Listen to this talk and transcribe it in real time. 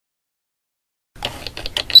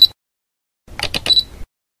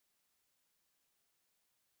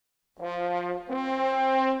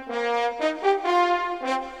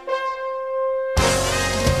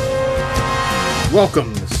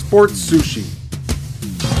Welcome to Sports Sushi.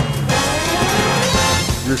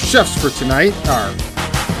 Your chefs for tonight are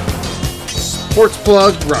Sports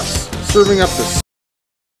Plug Russ, serving up the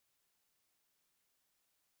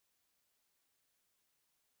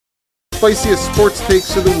spiciest sports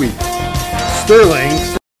takes of the week.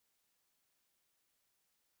 Sterling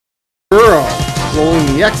Burrow, rolling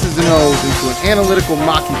the X's and O's into an analytical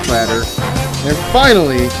maki platter. And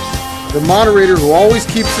finally, the moderator who always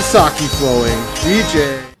keeps the sake flowing,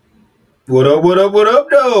 DJ. What up,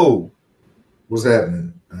 though? What's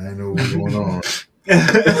happening? I didn't know what was going on.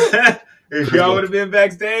 If y'all would have been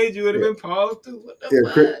backstage, you would have been paused too.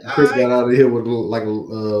 Chris got out of here with like a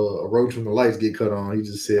roach when the lights get cut on. He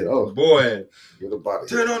just said, "Oh boy,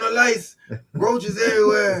 turn on the lights, roaches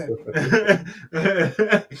everywhere."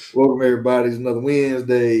 Welcome everybody. It's another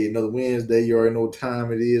Wednesday. You already know what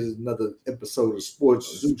time it is. Another episode of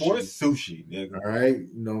Sports Sushi, nigga. All right, you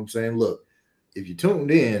know what I'm saying. Look, if you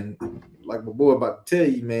tuned in, like my boy about to tell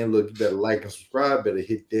you, man, look, you better like and subscribe. Better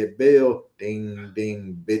hit that bell. Ding,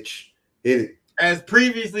 ding, bitch. Hit it. As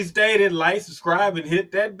previously stated, like, subscribe, and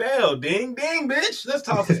hit that bell. Ding, ding, bitch. Let's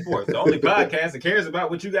talk some sports. The only podcast that cares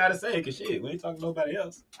about what you got to say. Because, shit, we ain't talking to nobody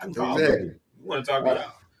else. I can call exactly. You want to talk about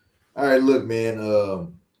y'all. All right, look, man.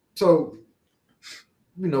 So,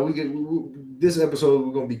 you know, this episode,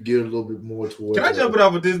 we're going to be geared a little bit more towards... Can I jump it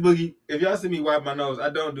off with this, Boogie? If y'all see me wipe my nose,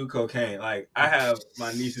 I don't do cocaine. Like, I have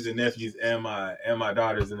my nieces and nephews and my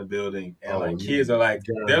daughters in the building, and kids are like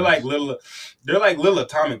germs. they're like little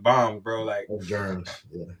atomic bombs, bro. Like germs.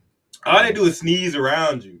 Yeah. All they do is sneeze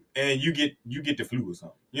around you, and you get the flu or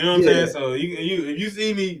something. You know what I'm saying? So if you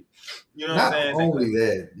see me, you know what I'm saying. Not only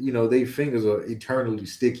that, you know, their fingers are eternally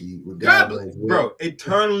sticky. With bro,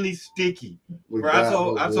 eternally sticky.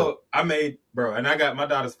 Bro, I made and I got my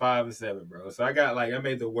daughter's 5 and 7, bro. So I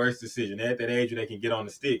made the worst decision. They're at that age where they can get on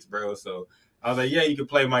the sticks, bro. So I was like, yeah, you can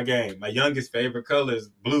play my game. My youngest favorite color is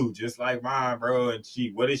blue, just like mine, bro. And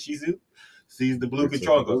what does she do? Sees the blue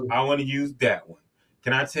controller, goes, I want to use that one.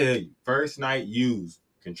 Can I tell you, first night used,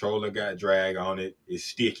 controller got drag on it. It's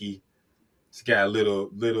sticky. It's got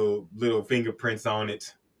little fingerprints on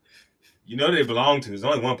it. You know they belong to. There's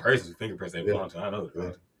only one person's fingerprints they belong to. I know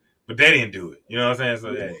it. But they didn't do it. You know what I'm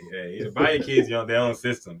saying? So, hey, buy your kids their own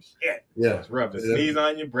system. Shit. Yeah. It's rough. They sneeze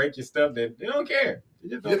on you, break your stuff. They don't care. They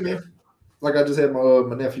just don't care. Man. Like I just had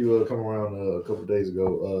my nephew come around a couple of days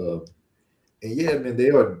ago. And yeah, man, they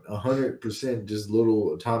are 100% just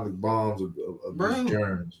little atomic bombs of these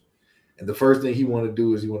germs. And the first thing he want to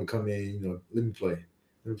do is he want to come in, you know, let me play.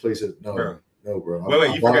 Says, no, bro.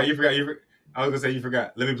 Wait, you forgot. I was going to say you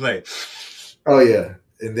forgot. Let me play. Oh, yeah.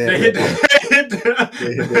 And then they hit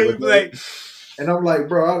play. And I'm like,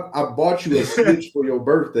 bro, I bought you a Switch for your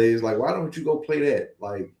birthday. It's like, why don't you go play that?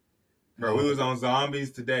 Like, bro, we was on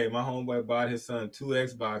Zombies today. My homeboy bought his son 2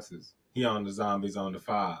 Xboxes. He on the Zombies on the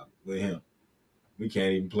 5 with him. We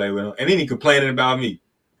can't even play with him. And then he complaining about me.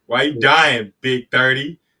 Why you dying, Big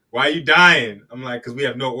 30? Why you dying? I'm like, because we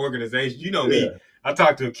have no organization. You know me. I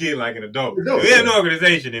talk to a kid like an adult. We have no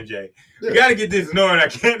organization, MJ. We got to get this in order. I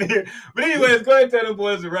can't hear. But anyways, go ahead and tell them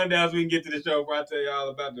boys the rundown so we can get to the show before I tell you all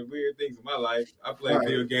about the weird things in my life. I play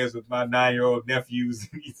video games with my 9-year-old nephews.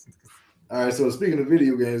 All right, so speaking of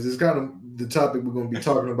video games, it's kind of the topic we're going to be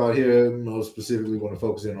talking about here. You know, specifically, we're going to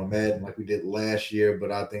focus in on Madden like we did last year,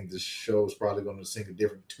 but I think this show is probably going to sing a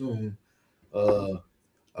different tune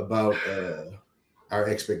about our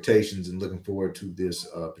expectations and looking forward to this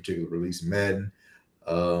particular release, Madden.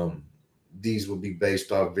 These will be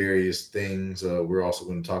based off various things. We're also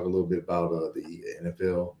going to talk a little bit about the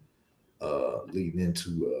NFL leading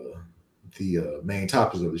into the main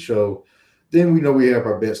topics of the show. Then we know we have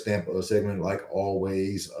our bet stamp segment like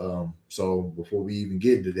always. So before we even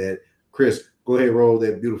get into that, Chris, go ahead and roll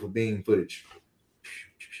that beautiful bean footage.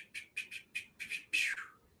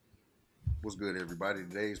 What's good, everybody?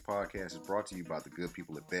 Today's podcast is brought to you by the good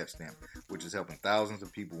people at BetStamp, which is helping thousands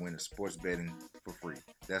of people win sports betting for free.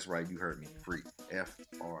 That's right, you heard me. Free.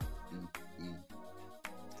 F-R-E-E.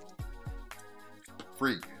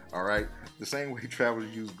 Free. All right? The same way travelers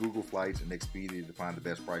use Google Flights and Expedia to find the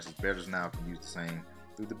best prices, bettors now can use the same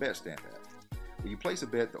through the BetStamp app. When you place a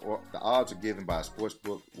bet, the odds are given by a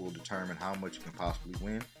sportsbook will determine how much you can possibly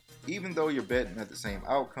win. Even though you're betting at the same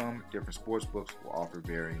outcome, different sportsbooks will offer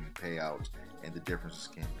varying payouts, and the differences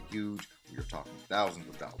can be huge. We are talking thousands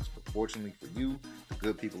of dollars. But fortunately for you, the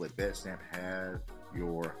good people at BetStamp have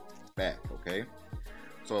your back, okay?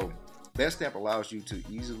 So BetStamp allows you to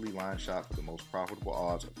easily line shop for the most profitable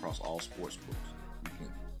odds across all sportsbooks. You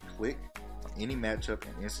can click a any matchup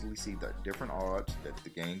and instantly see the different odds that the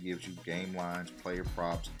game gives you, game lines, player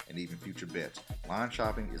props, and even future bets. Line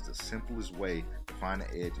shopping is the simplest way to find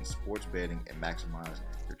the edge in sports betting and maximize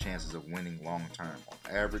your chances of winning long term.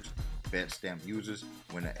 On average, BetStamp users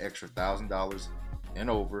win an extra $1,000 and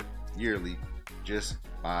over yearly just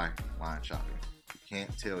by line shopping. You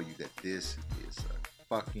can't tell you that this is a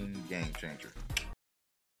fucking game changer.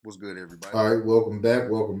 What's good, everybody? All right, welcome back.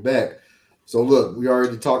 So look, we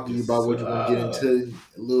already talked to you about what you're going to get into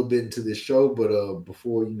a little bit into this show, but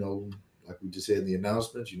before, like we just said in the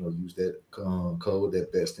announcements, use that code,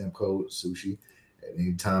 that BetStamp code, sushi, at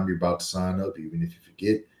any time you're about to sign up. Even if you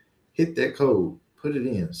forget, hit that code, put it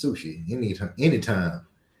in, sushi, anytime,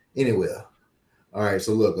 anywhere. All right,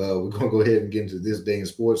 so look, we're going to go ahead and get into this day in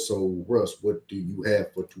sports. So Russ, what do you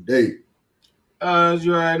have for today? As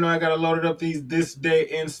you already know, I got to load it up. This day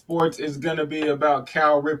in sports is going to be about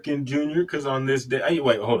Cal Ripken Jr. Because on this day,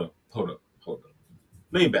 wait, hold up.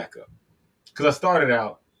 Let me back up. Because I started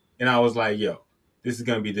out and I was like, yo, this is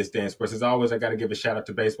going to be this day in sports. As always, I got to give a shout out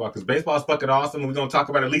to baseball because baseball is fucking awesome. And we're going to talk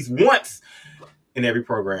about it at least once in every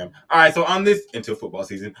program. All right, so until football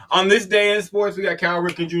season. On this day in sports, we got Cal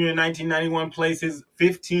Ripken Jr. in 1991 plays his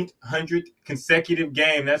 1,500th consecutive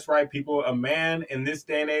game. That's right, people. A man in this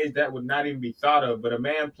day and age that would not even be thought of, but a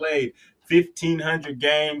man played 1,500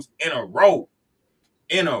 games in a row.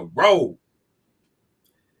 You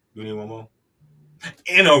need one more?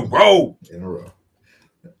 In a row.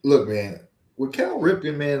 Look, man, with Cal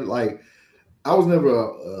Ripken, man, like, I was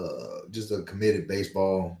never just a committed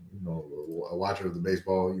baseball, a watcher of the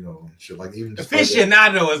baseball, shit like even just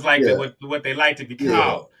aficionado is like what they like to be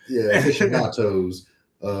called. Yeah, aficionados.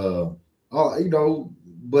 But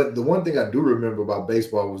the one thing I do remember about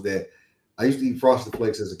baseball was that I used to eat Frosted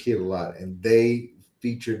Flakes as a kid a lot, and they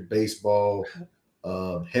featured baseball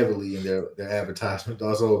heavily in their advertisements.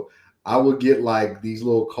 Also, I would get like these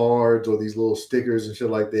little cards or these little stickers and shit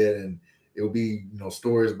like that, and it would be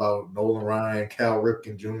stories about Nolan Ryan, Cal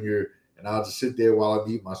Ripken Jr., and I'll just sit there while I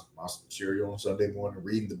eat my cereal on Sunday morning,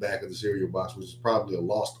 reading the back of the cereal box, which is probably a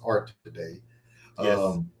lost art today.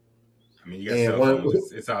 Yes. You got cell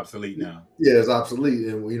phones. It's obsolete now. Yeah, it's obsolete.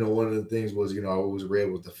 And, one of the things was, I always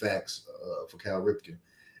read was the facts for Cal Ripken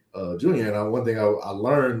Jr. And one thing I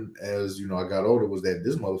learned as, I got older was that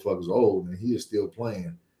this motherfucker's old and he is still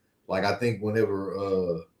playing. Like, I think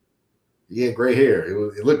whenever he had gray hair,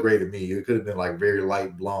 it looked gray to me. It could have been like very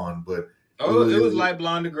light blonde, but it was light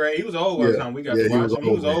blonde to gray. He was old by the time we got to watch him. He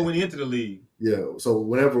was old when he entered the league. Yeah. So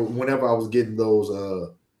whenever I was getting those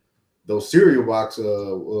cereal box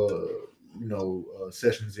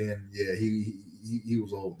sessions in, yeah, he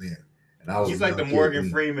was old then. And he's like the Morgan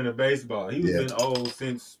Freeman of baseball. He's been old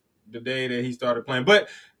since the day that he started playing. But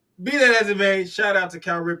be that as it may, shout out to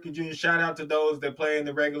Cal Ripken Jr. Shout out to those that play in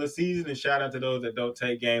the regular season, and shout out to those that don't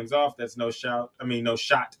take games off. That's no shot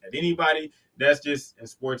at anybody. That's just in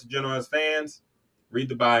sports in general. As fans, read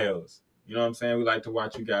the bios. You know what I'm saying? We like to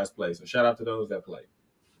watch you guys play. So shout out to those that play.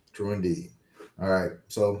 True indeed. All right,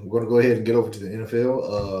 so we're going to go ahead and get over to the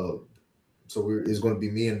NFL. It's going to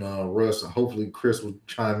be me and Russ. Hopefully, Chris will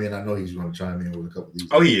chime in. I know he's going to chime in with a couple of these.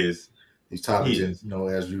 Oh, he is. These topics, and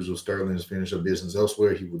as usual, Sterling has finished up business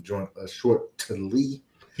elsewhere. He will join us shortly.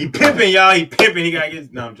 He pimping, y'all. He pimping. He got to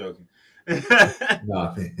get. No, I'm joking.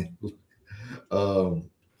 Nah, man. All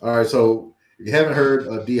right, so if you haven't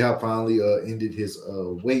heard, D-Hop finally ended his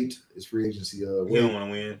free agency. He don't want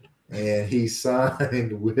to win, and he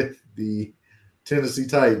signed with the Tennessee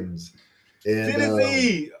Titans.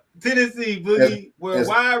 And, Tennessee, Boogie, where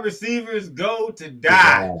wide receivers go to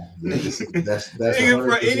die. That's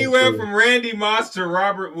anywhere from Randy Moss to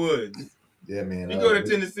Robert Woods. Yeah, man. You go to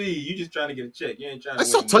Tennessee, you just trying to get a check. You ain't trying to. I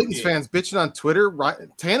saw Titans fans bitching on Twitter. Right,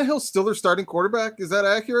 Tannehill's still their starting quarterback. Is that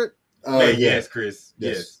accurate? Yes, Chris.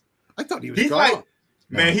 Yes. I thought he was gone.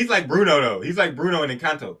 He's like Bruno though. He's like Bruno in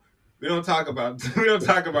Encanto. We don't talk about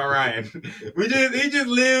Ryan. He just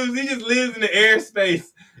lives in the airspace.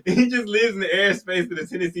 He just lives in the airspace of the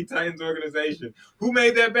Tennessee Titans organization. Who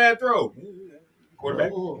made that bad throw?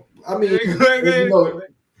 Quarterback. When did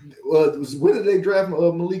they draft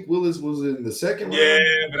Malik Willis? Was it in the second round? Yeah,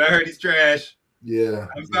 but I heard he's trash. Yeah.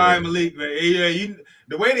 I'm sorry, Malik, but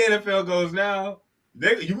the way the NFL goes now,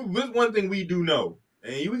 there's one thing we do know.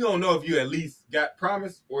 And we're going to know if you at least got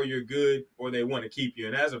promise or you're good or they want to keep you.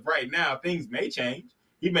 And as of right now, things may change.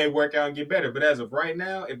 He may work out and get better. But as of right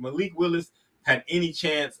now, if Malik Willis had any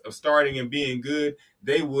chance of starting and being good,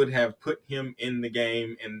 they would have put him in the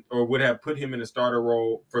game or would have put him in a starter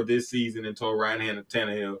role for this season until Ryan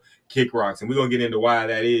Tannehill kick rocks. And we're going to get into why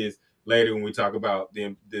that is later when we talk about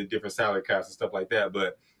the different salary caps and stuff like that.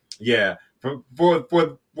 But Yeah, for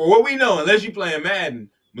what we know, unless you playing Madden,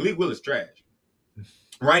 Malik Willis trash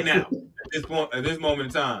right now at this moment in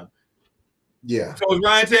time. Yeah. So is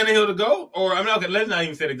Ryan Tannehill the GOAT? Or I'm not. Okay, let's not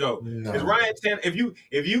even say the GOAT. No. Is Ryan Tannehill?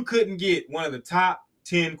 If you couldn't get one of the top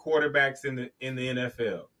 10 quarterbacks in the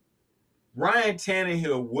NFL, Ryan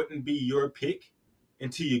Tannehill wouldn't be your pick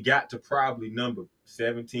until you got to probably number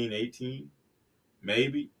 17, 18,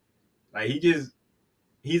 maybe. Like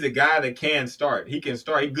he's a guy that can start. He can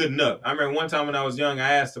start. He's good enough. I remember one time when I was young,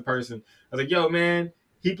 I asked the person, I was like, "Yo, man,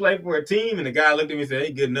 he played for a team," and the guy looked at me and said,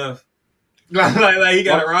 "Hey, good enough." like he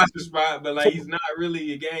got a roster spot, but like he's not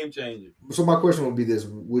really a game changer. So my question would be this: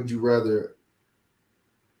 would you rather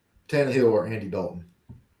Tannehill or Andy Dalton?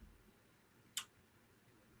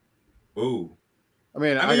 Ooh, I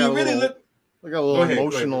mean, I got a little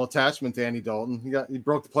emotional attachment to Andy Dalton. He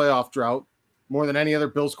broke the playoff drought more than any other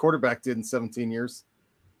Bills quarterback did in 17 years.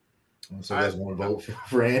 So that's one vote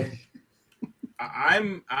for Andy.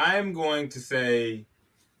 I'm going to say,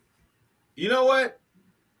 you know what?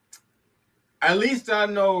 At least I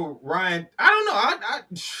know Ryan. I don't know.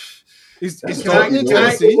 He's That's a tough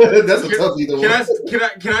either.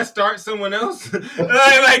 Can I start someone else?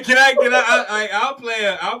 I'll play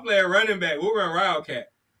a running back. We'll run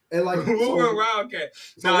Wildcat. And we'll run Wildcat.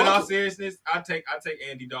 No, in all seriousness, I take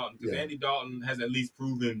Andy Dalton because Andy Dalton has at least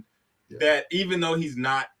proven that even though he's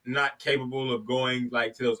not capable of going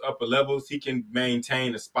like to those upper levels, he can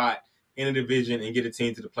maintain a spot in a division and get a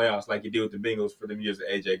team to the playoffs like he did with the Bengals for them years of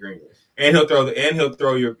AJ Green. And he'll throw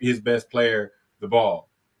his best player the ball.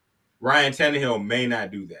 Ryan Tannehill may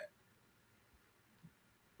not do that.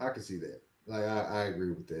 I can see that. Like I agree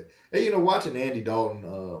with that. And watching Andy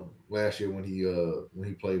Dalton last year when he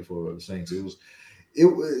played for the Saints, it was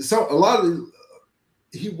a lot of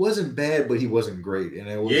he wasn't bad, but he wasn't great, and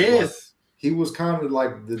it was he was kind of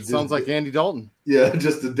like sounds like Andy Dalton. Yeah,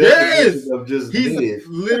 just the definition of just he's mid.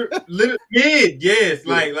 Little mid. Yes,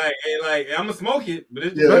 like I'm gonna smoke it, but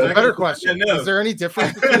it's better question. Is there any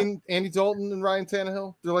difference between Andy Dalton and Ryan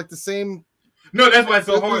Tannehill? They're like the same. No, that's why it's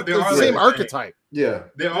so hard. They're the same archetype. Yeah,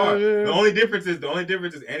 they are. Yeah. The only difference is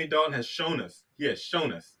Andy Dalton has shown us. He has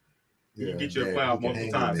shown us. He can get you the playoffs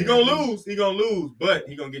multiple times. He's gonna lose, but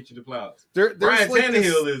he's gonna get you the playoffs. Ryan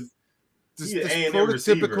Tannehill is this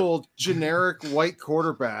prototypical generic white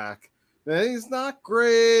quarterback. He's not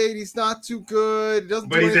great. He's not too good. He doesn't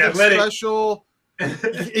do anything athletic. Special.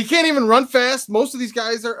 He can't even run fast. Most of these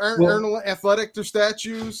guys aren't athletic. They're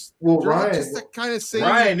statues. Well, Ryan just that kind of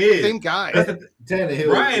same guy.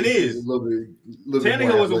 Tannehill. Ryan is.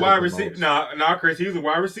 Tannehill was a wide receiver. No, Chris. He was a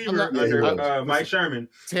wide receiver under Mike Sherman.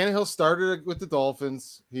 Tannehill started with the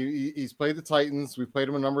Dolphins. He's played the Titans. We've played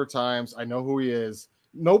him a number of times. I know who he is.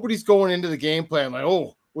 Nobody's going into the game plan like,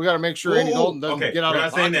 oh, we got to make sure Andy Dalton doesn't get out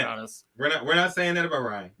of the pocket on us. We're not saying that about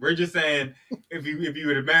Ryan. We're just saying if you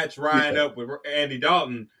were to match Ryan up with Andy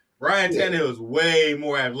Dalton, Ryan Tannehill is way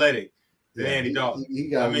more athletic than Andy Dalton.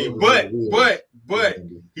 But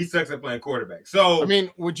he sucks at playing quarterback. So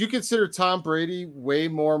would you consider Tom Brady way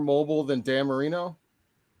more mobile than Dan Marino?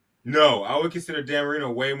 No, I would consider Dan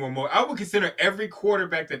Marino way more mobile. I would consider every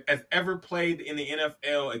quarterback that has ever played in the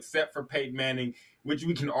NFL except for Peyton Manning, which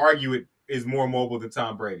we can argue it is more mobile than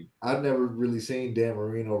Tom Brady. I've never really seen Dan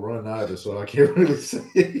Marino run either, so I can't really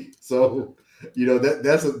say. So,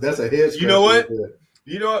 that's a head. You know what?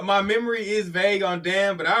 You know what? My memory is vague on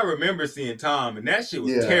Dan, but I remember seeing Tom, and that shit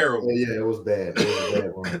was terrible. Yeah, it was bad. It was a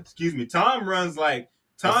bad run. Excuse me. Tom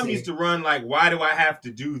used to run like, why do I have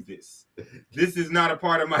to do this? This is not a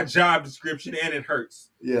part of my job description, and it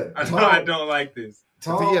hurts. Yeah, I don't like this.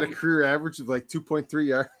 I think he had a career average of like 2.3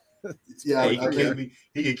 yards. Yeah, he can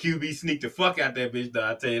QB sneak the fuck out that bitch, though.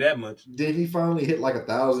 I'll tell you that much. Did he finally hit like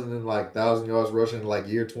 1,000 yards rushing in like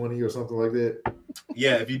year 20 or something like that?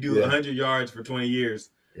 Yeah, if you do 100 yards for 20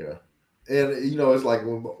 years. Yeah. And, it's like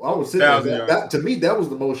when I was sitting there, that to me, that was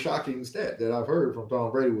the most shocking stat that I've heard from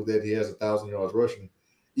Tom Brady was that he has 1,000 yards rushing,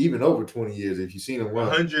 even over 20 years. If you've seen him run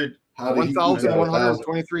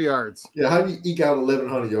 1,123 yards. Yeah, how do you eke out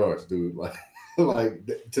 1,100 yards, dude? Like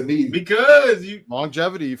to me, because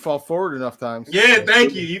longevity, you fall forward enough times. Yeah,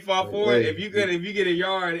 thank you. You fall forward. If you get a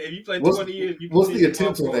yard, if you play 20 years, what's the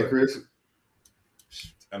attempts on that, Chris?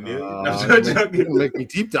 A million. Make me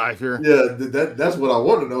deep dive here. Yeah, that's what I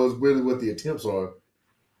want to know is really what the attempts are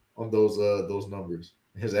on those numbers.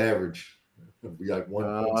 His average would be like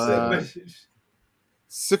 1.7.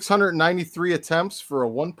 693 attempts for a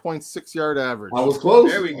 1.6 yard average. I was close.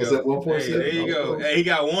 There we go. I was at 1.7. Hey, there you go. Hey, he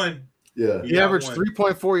got one. Yeah, he averaged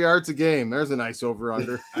 3.4 yards a game. There's a nice over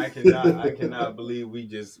under. I cannot believe we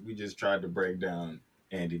just tried to break down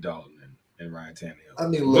Andy Dalton and Ryan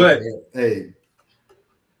Tannehill. Look, man, hey,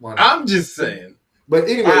 I'm just saying. But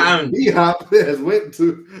anyway, D-Hop has went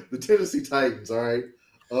to the Tennessee Titans, all right?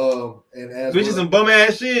 Which is some bum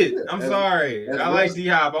ass shit. Yeah, I'm sorry. I like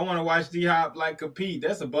D-Hop. I want to watch D-Hop like compete.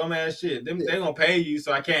 That's some bum ass shit. They gonna pay you,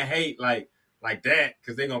 so I can't hate like that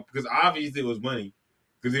because obviously it was money.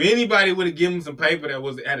 Because if anybody would have given him some paper that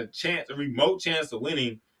had a remote chance of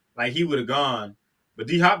winning, like he would have gone. But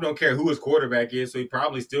D-Hop don't care who his quarterback is, so he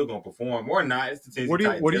probably still gonna perform or not. It's the Tennessee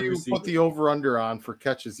Titans. What do you put the over under on for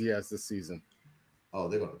catches he has this season? Oh,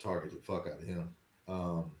 they're gonna target the fuck out of him.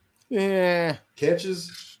 Yeah,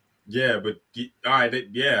 catches. Yeah, but all right,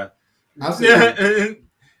 yeah. I say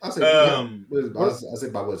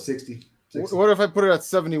about what 60? What if I put it at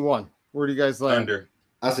 71? Where do you guys land? Under.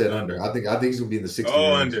 I said under. I think he's gonna be in the 60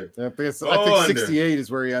 range. Under. I think 68 is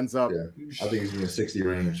where he ends up. Yeah, I think he's in the 60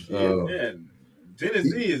 range.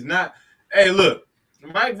 Tennessee is not. Hey, look,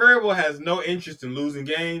 Mike Vrabel has no interest in losing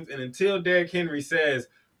games, and until Derrick Henry says,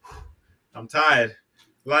 "I'm tired,"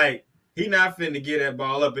 like. He not finna get that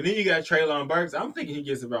ball up. And then you got Treylon Burks. I'm thinking he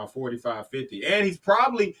gets about 45, 50. And he's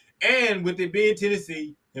probably, and with it being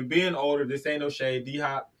Tennessee and being older, this ain't no shade.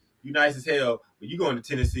 D-Hop, you nice as hell, but you going to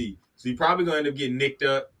Tennessee. So you're probably going to end up getting nicked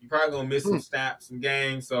up. You're probably going to miss some snaps, some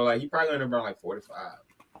games. So, like, he probably going to end up around, like, 45.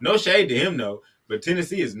 No shade to him, though. But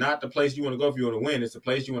Tennessee is not the place you want to go if you want to win. It's the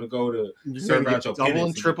place you want to go to serve out your double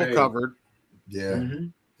and triple covered. Yeah. Mm-hmm.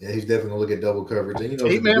 Yeah, he's definitely gonna look at double coverage. And,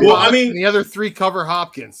 the other three cover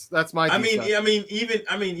Hopkins. That's my.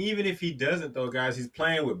 Even if he doesn't though, guys, he's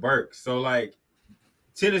playing with Burks. So like,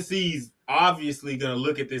 Tennessee's obviously gonna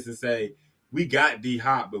look at this and say, we got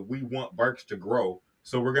D-Hop, but we want Burks to grow.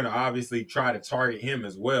 So we're gonna obviously try to target him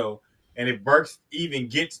as well. And if Burks even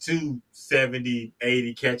gets to 70,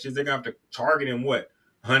 80 catches, they're gonna have to target him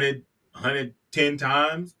 100, 110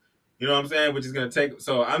 times. You know what I'm saying? Which is gonna take.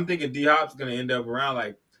 So I'm thinking D-Hop's gonna end up around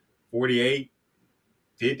like 48,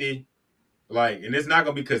 50, and it's not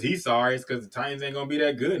gonna be because he's sorry. It's because the Titans ain't gonna be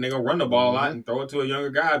that good, and they're gonna run the ball out and throw it to a younger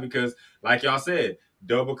guy because, like y'all said,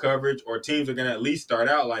 double coverage or teams are gonna at least start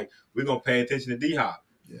out like we're gonna pay attention to D-Hop.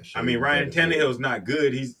 Yeah, sure. I mean, Ryan Tannehill's not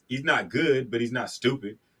good. He's not good, but he's not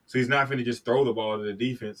stupid. So he's not gonna just throw the ball to the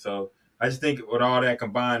defense. So I just think with all that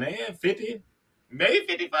combined, 50, maybe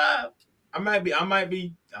 55. I might be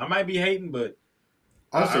hating, but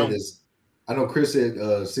I'll say this. I know Chris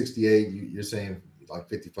said 68. You're saying like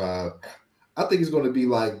 55. I think it's going to be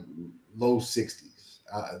like low 60s.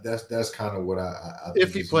 That's kind of what I think.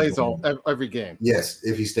 If he plays every game. Yes,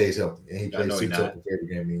 if he stays healthy and he plays 6 up for every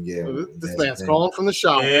game. And yeah, this man's calling from the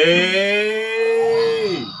shop.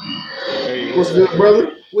 Hey, what's good,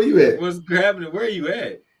 brother? Where you at? What's happening? Where are you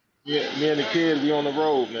at? Yeah, me and the kids be on the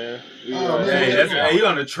road, man. Hey, you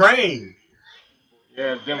on the train?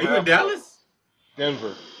 Yeah, Denver. Are you in Dallas?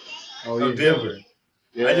 Denver. Oh, Denver.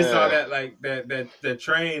 Yeah. I just saw that that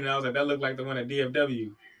train, and I was like, that looked like the one at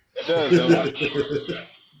DFW. It does.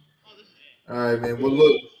 All right, man. Well,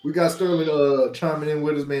 look, we got Sterling chiming in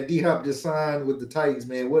with us, man. D-Hop just signed with the Titans,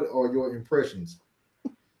 man. What are your impressions?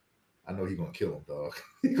 I know he's gonna kill him, dog.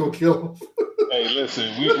 He's gonna kill him. Hey,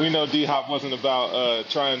 listen, we know D-Hop wasn't about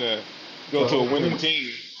trying to go to a winning team,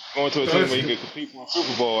 going to a team where he could compete for a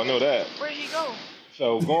Super Bowl. I know that. Where'd he go?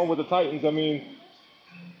 So going with the Titans, I mean.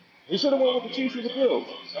 He should have went with the Chiefs or the Bills.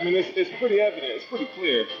 I mean, it's pretty evident. It's pretty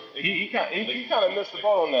clear. He kind of missed the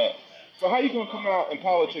ball on that. So how you going to come out in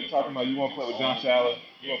politics talking about you want to play with Josh Allen,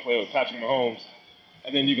 you want to play with Patrick Mahomes,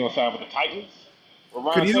 and then you're going to sign with the Titans?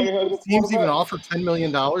 Could teams even offer $10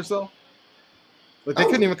 million, though? Like, they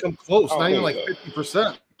couldn't even come close. Not even like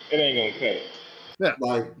 50%. It ain't going to cut it. Yeah.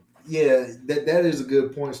 Like, yeah, that is a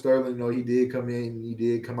good point, Sterling. You know, he did come in. He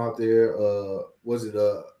did come out there. Was it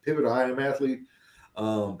a pivot or I am athlete?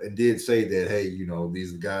 And did say that, hey, you know, these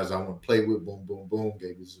are the guys I want to play with, boom, boom, boom,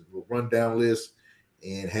 gave us a little rundown list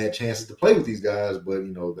and had chances to play with these guys, but,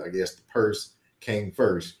 you know, I guess the purse came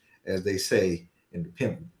first, as they say in the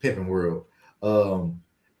pimping world. And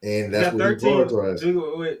that's what he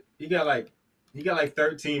prioritized. He got like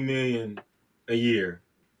 $13 million a year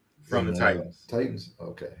from the Titans. Titans?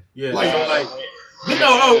 Okay. Yeah. I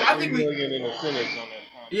think we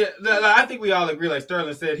I think we all agree, like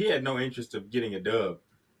Sterling said, he had no interest of getting a dub.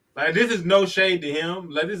 Like, this is no shade to him.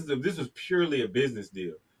 Like, this is purely a business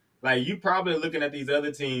deal. Like, you probably looking at these other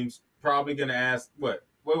teams, probably gonna ask what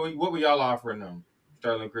were y'all offering them,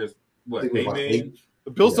 Sterling, Chris? What, $8 million?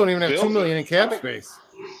 The Bills don't even have $2 million in cap space.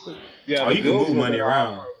 Yeah, you can move money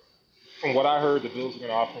around. From what I heard, the Bills are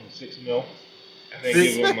gonna offer him $6 million, and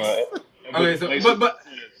they give him.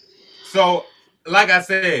 So like I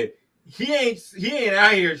said. He ain't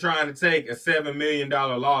out here trying to take a $7 million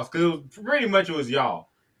loss because pretty much it was y'all.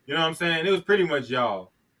 You know what I'm saying? It was pretty much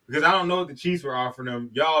y'all. because I don't know what the Chiefs were offering them.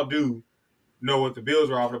 Y'all do know what the Bills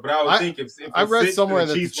were offering, but I would think if I read somewhere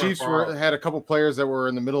that the Chiefs had a couple players that were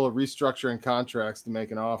in the middle of restructuring contracts to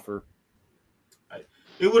make an offer.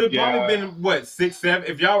 It would have probably been what 6, 7.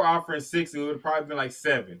 If y'all were offering 6, it would have probably been like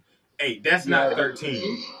 7, 8. That's not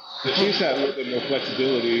 13. The Chiefs have a little bit more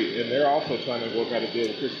flexibility, and they're also trying to work out a deal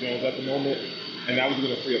with Chris Jones at the moment, and that was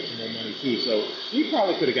going to free up some more money too. So you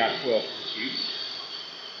probably could have got 12 from the Chiefs.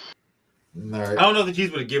 Right. I don't know if the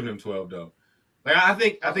Chiefs would have given him 12 though. Like I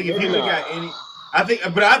think if you would have got any, I think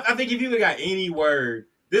if you would have got any word,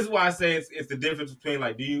 this is why I say it's the difference between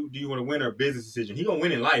like do you want to win or a business decision. He gonna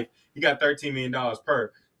win in life. He got $13 million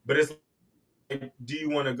per, but it's like, do you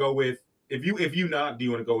want to go with? If you not, do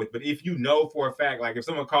you want to go with? But if you know for a fact, like if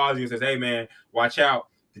someone calls you and says, "Hey man, watch out,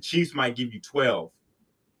 the Chiefs might give you 12,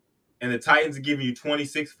 and the Titans are giving you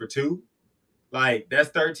 26 for 2, like that's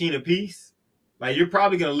 13 apiece." Like you're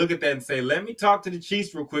probably gonna look at that and say, "Let me talk to the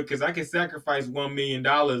Chiefs real quick because I can sacrifice $1 million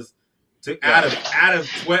to out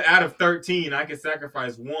of 13, I can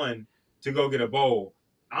sacrifice 1 to go get a bowl."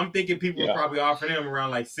 I'm thinking people are probably offering him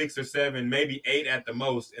around like 6 or 7, maybe 8 at the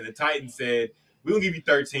most, and the Titans said, "We'll give you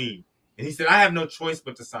 13." And he said, "I have no choice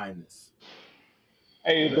but to sign this."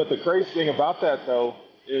 Hey, but the crazy thing about that though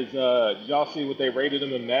is, did y'all see what they rated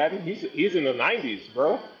him in Madden? He's in the 90s,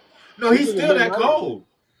 bro. No, he's still that cold.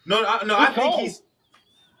 No, I think he's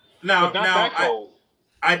now.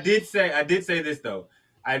 I did say this though.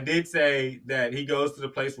 I did say that he goes to the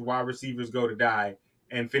place where wide receivers go to die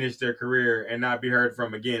and finish their career and not be heard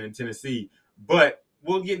from again in Tennessee. But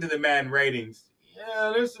we'll get into the Madden ratings.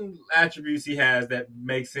 Yeah, there's some attributes he has that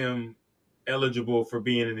makes him eligible for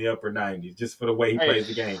being in the upper 90s just for the way he plays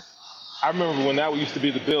the game. I remember when that used to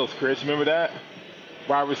be the Bills, Chris. Remember that?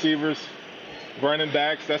 Wide receivers, running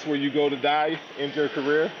backs, that's where you go to die, end your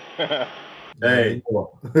career. Hey,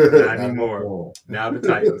 not anymore. Now the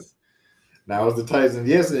Titans. Now it's the Titans.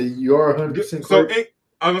 Yes, you are 100% so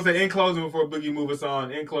I'm going to say in closing before Boogie move us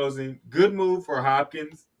on, in closing, good move for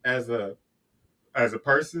Hopkins as a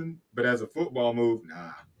person, but as a football move,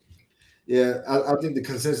 nah. Yeah, I think the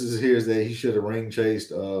consensus here is that he should have ring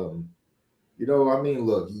chased. Look, I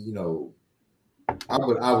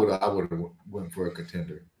would have went for a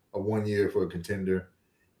contender, a 1 year for a contender,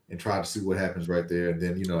 and tried to see what happens right there. And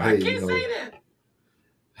then I can't say that.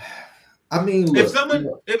 I mean, look,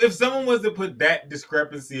 if someone was to put that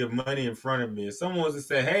discrepancy of money in front of me, if someone was to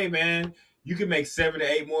say, "Hey man, you can make 7 to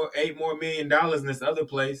 8 more $8 million in this other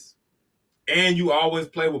place, and you always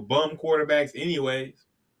play with bum quarterbacks anyways,"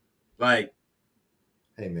 like,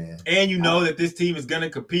 hey man, and you know that this team is gonna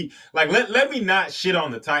compete. Like, let me not shit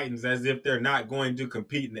on the Titans as if they're not going to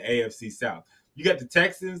compete in the AFC South. You got the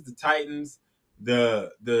Texans, the Titans, the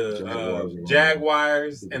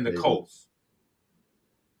Jaguars, and the Colts.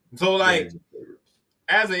 So, like,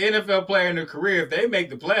 as an NFL player in their career, if they make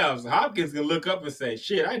the playoffs, Hopkins can look up and say,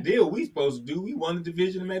 "Shit, I did what we supposed to do. We won the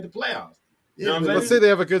division and made the playoffs." You know what I'm saying? Let's say they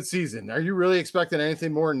have a good season. Are you really expecting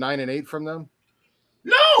anything more than 9-8 from them?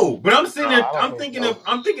 No, but I'm sitting there. I'm thinking of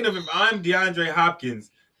if I'm DeAndre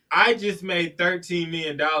Hopkins, I just made $13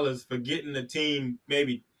 million for getting the team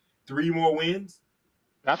maybe 3 more wins.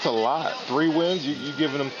 That's a lot. 3 wins? You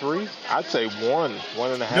giving them 3? I'd say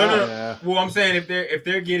 1.5. No. Yeah. Well, I'm saying if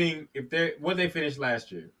they're what they finished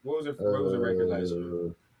last year. What was the record last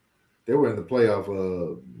year? They were in the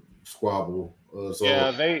playoff squabble. So.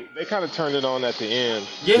 Yeah, they kind of turned it on at the end.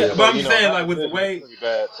 Yeah, but I'm saying like with the way. Pretty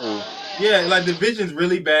bad too. Yeah, like the division's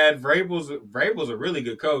really bad. Vrabel's a really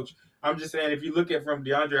good coach. I'm just saying if you look at from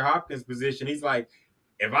DeAndre Hopkins' position, he's like,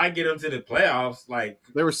 if I get them to the playoffs, like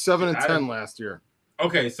they were 7-10 last year.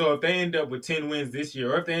 Okay, so if they end up with 10 wins this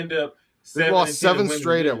year, or if they end up 7 they lost 7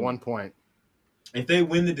 straight at one point. If they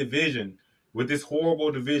win the division with this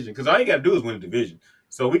horrible division, because all you got to do is win the division.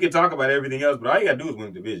 So we can talk about everything else, but all you got to do is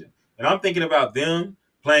win the division. And I'm thinking about them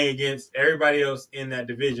playing against everybody else in that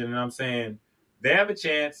division, and I'm saying they have a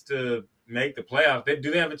chance to make the playoffs. Do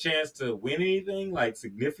they have a chance to win anything like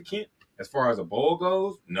significant as far as a bowl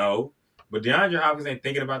goes? No. But DeAndre Hopkins ain't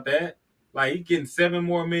thinking about that. Like he's getting $7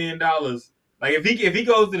 more million. Like if he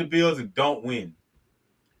goes to the Bills and don't win,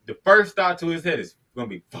 the first thought to his head is gonna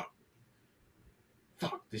be fuck.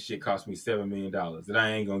 This shit cost me $7 million that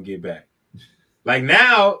I ain't gonna get back. Like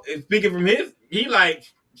now, speaking from he like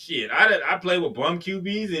shit. I play with bum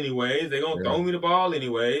QBs anyways. They gonna throw me the ball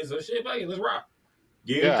anyways. So shit, like let's rock.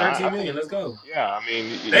 Give him $13 million. Let's go. Yeah, I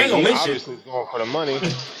mean, they ain't gonna win shit. Obviously, going for the money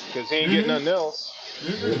because he ain't getting nothing else.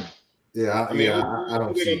 Mm-hmm. Yeah, I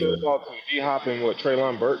don't see that. D-Hop and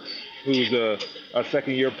Treylon Burks, who's a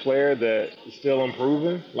second-year player that is still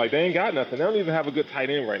improving. Like, they ain't got nothing. They don't even have a good tight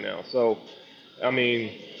end right now. So, I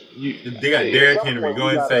mean, They got Derrick Henry. Go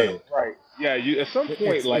ahead and say it. Right. Yeah. You at some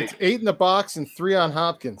point it's 8 in the box and 3 on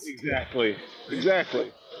Hopkins. Exactly.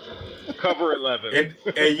 Cover 11.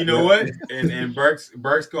 And you know what? And Burks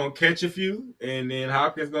gonna catch a few, and then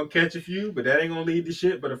Hopkins gonna catch a few, but that ain't gonna lead to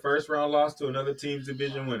shit but a first round loss to another team's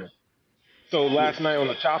division winner. So last night on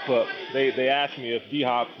the chop up, they asked me if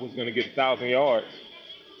D-Hop was gonna get 1,000 yards.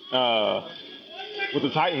 With the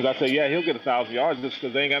Titans, I said, yeah, he'll get 1,000 yards just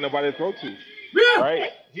because they ain't got nobody to throw to. Yeah.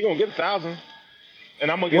 Right? He gonna get 1,000,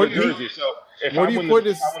 and I'm gonna get a jersey. So if I win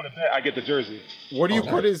the bet, I get the jersey. What do you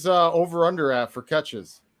put his over under at for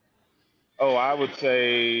catches? Oh, I would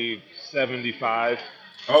say 75.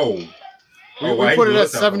 We put it at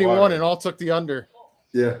 71 and all took the under.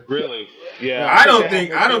 Yeah. Really? Yeah. I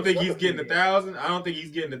don't think he's getting 1,000. I don't think he's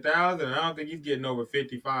getting 1,000. And I don't think he's getting over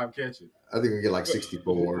 55 catches. I think we get like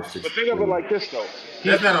 64 or 60. But think of it like this though.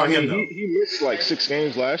 That's not on him though. He missed like 6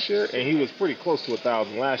 games last year, and he was pretty close to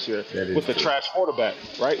 1,000 last year with the trash quarterback,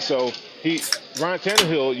 right? So Ryan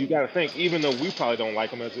Tannehill, you got to think, even though we probably don't like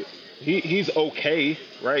him as he's okay,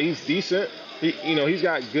 right? He's decent. He's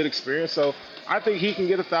got good experience. So I think he can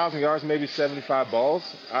get 1,000 yards, maybe 75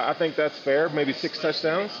 balls. I think that's fair. Maybe 6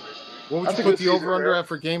 touchdowns. What would you put the over/under at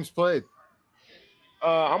for games played?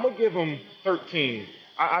 I'm gonna give him 13.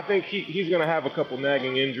 I think he's gonna have a couple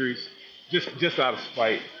nagging injuries, just out of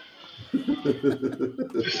spite.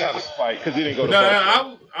 Just out of spite, because he didn't go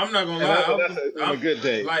to. I'm not gonna lie. That's a good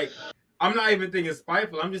day. Like, I'm not even thinking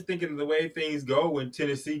spiteful. I'm just thinking of the way things go when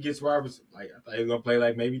Tennessee gets Robertson. Like, I thought he was gonna play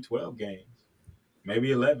like maybe 12 games,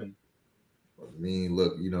 maybe 11. I mean,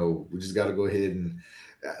 look, we just got to go ahead and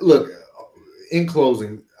look. In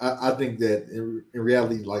closing, I think that in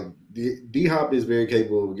reality, like D-Hop is very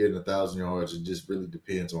capable of getting 1,000 yards. It just really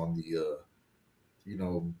depends on the,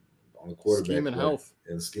 on the quarterback scheme and health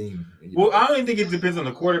and scheme. Well, I don't even think it depends on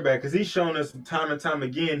the quarterback because he's shown us time and time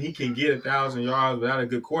again he can get 1,000 yards without a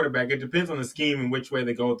good quarterback. It depends on the scheme and which way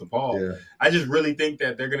they go with the ball. Yeah. I just really think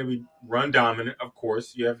that they're going to be run dominant. Of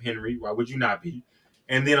course, you have Henry. Why would you not be?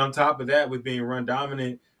 And then on top of that, with being run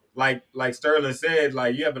dominant, like Sterling said,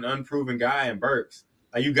 like you have an unproven guy in Burks.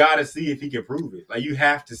 Like you got to see if he can prove it. Like you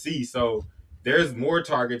have to see. So there's more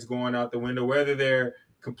targets going out the window, whether they're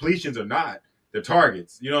completions or not. They're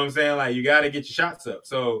targets. You know what I'm saying? Like you got to get your shots up.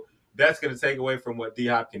 So that's going to take away from what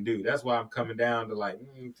D-Hop can do. That's why I'm coming down to like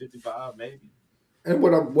 55 maybe. And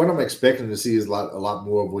what I'm expecting to see is a lot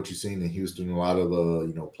more of what you've seen in Houston. A lot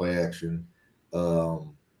of play action.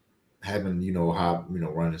 Having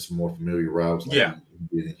running some more familiar routes like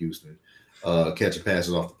he did in Houston, catching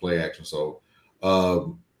passes off the play action. So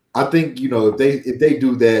I think if they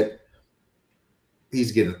do that,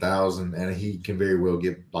 he's getting 1,000, and he can very well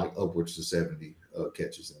get like upwards to 70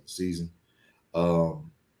 catches in the season.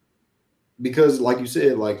 Because like you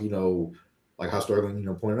said, like how Sterling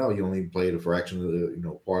pointed out, he only played a fraction of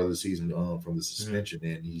the part of the season from the suspension,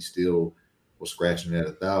 and he still was scratching at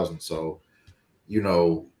 1,000. So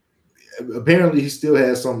apparently he still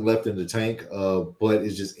has something left in the tank, but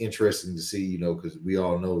it's just interesting to see, because we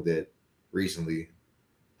all know that recently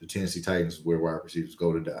the Tennessee Titans is where wide receivers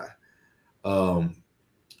go to die.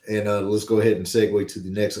 And let's go ahead and segue to the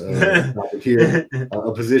next topic here,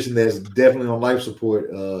 a position that's definitely on life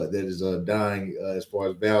support that is dying as far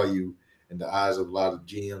as value in the eyes of a lot of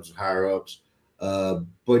GMs and higher-ups.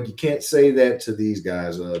 But you can't say that to these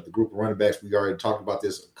guys. The group of running backs, we already talked about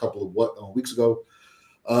this a couple of weeks ago,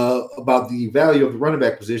 about the value of the running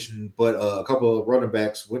back position, but a couple of running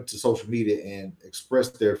backs went to social media and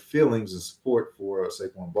expressed their feelings and support for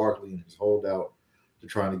Saquon Barkley and his holdout to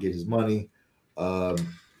trying to get his money.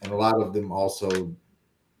 And a lot of them also,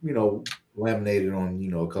 laminated on,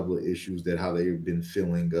 a couple of issues that how they've been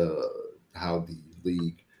feeling, how the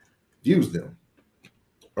league views them.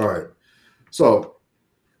 All right. So.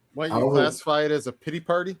 Might you classify it as a pity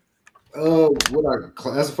party? Would I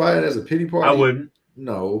classify it as a pity party? I wouldn't.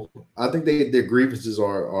 No, I think their grievances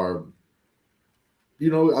are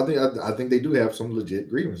I think they do have some legit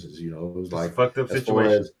grievances. It was like fucked up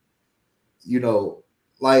situation.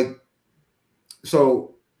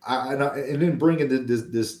 So and then bringing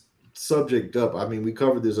this subject up. I mean, we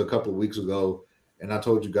covered this a couple of weeks ago, and I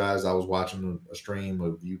told you guys I was watching a stream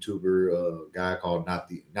of YouTuber, a guy called Not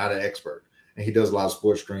an Expert, and he does a lot of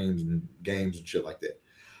sports streams and games and shit like that.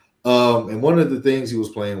 And one of the things he was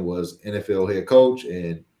playing was NFL head coach,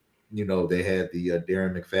 and they had the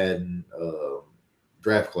Darren McFadden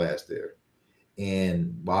draft class there.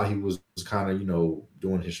 And while he was kind of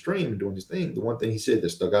doing his stream and doing his thing, the one thing he said that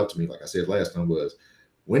stuck out to me, like I said last time, was,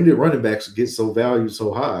 "When did running backs get so valued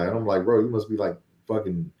so high?" And I'm like, bro, you must be like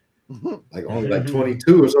fucking like only like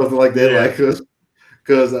 22 or something like that, like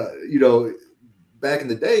because back in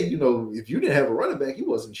the day, you know, if you didn't have a running back, you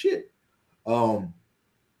wasn't shit. And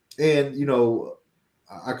you know,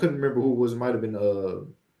 I couldn't remember who it was. It might have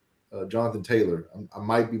been Jonathan Taylor. I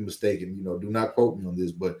might be mistaken. You know, do not quote me on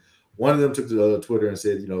this, but one of them took to Twitter and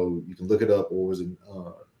said, you know, you can look it up, or was it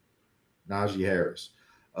Najee Harris,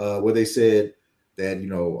 where they said that, you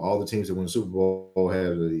know, all the teams that win the Super Bowl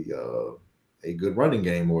had a good running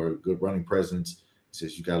game or a good running presence. He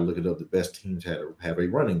says you got to look it up. The best teams have a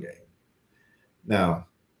running game. Now,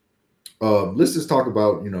 let's just talk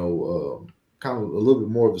about, you know, kind of a little bit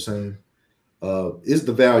more of the same. Is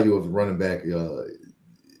the value of the running back?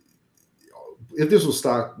 If this was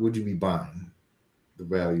stock, would you be buying the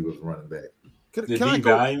value of the running back? Can I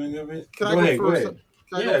go? Of it? Can I go first?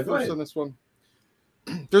 Can I go first on this one?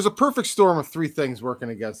 There's a perfect storm of three things working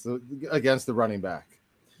against the running back.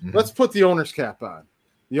 Mm-hmm. Let's put the owner's cap on.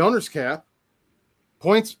 The owner's cap,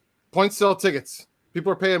 points sell tickets.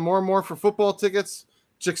 People are paying more and more for football tickets.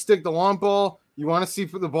 Chicks dig the long ball. You want to see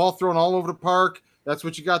the ball thrown all over the park. That's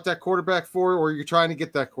what you got that quarterback for, or you're trying to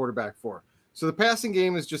get that quarterback for. So the passing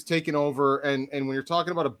game is just taking over. And when you're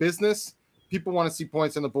talking about a business, people want to see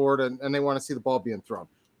points on the board and they want to see the ball being thrown.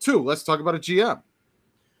 2, let's talk about a GM,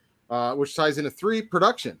 which ties into 3,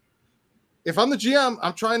 production. If I'm the GM,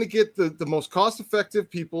 I'm trying to get the most cost-effective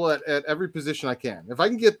people at every position I can. If I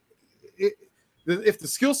can get it, if the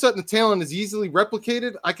skill set and the talent is easily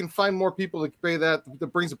replicated, I can find more people to pay that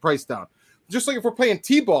brings the price down. Just like if we're playing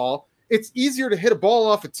T-ball, it's easier to hit a ball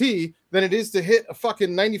off a tee than it is to hit a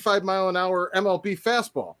fucking 95 mile an hour MLB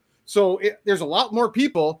fastball. So there's a lot more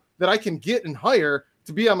people that I can get and hire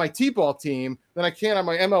to be on my T-ball team than I can on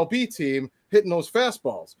my MLB team hitting those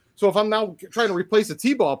fastballs. So if I'm now trying to replace a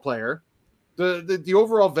T-ball player, the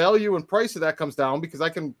overall value and price of that comes down because I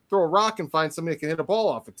can throw a rock and find somebody that can hit a ball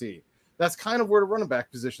off a tee. That's kind of where the running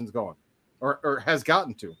back position's going, or has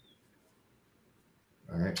gotten to.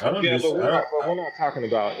 All right. But we're not talking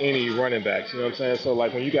about any running backs. You know what I'm saying? So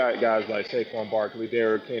like when you got guys like Saquon Barkley,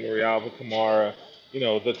 Derrick Henry, Alvin Kamara, you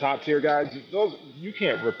know, the top tier guys, those you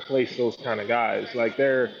can't replace those kind of guys. Like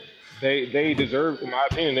they deserve, in my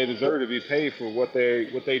opinion, they deserve to be paid for what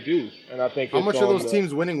they do. And I think how much are those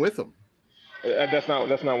teams winning with them? That's not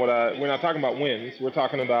what we're not talking about wins. We're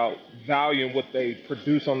talking about value and what they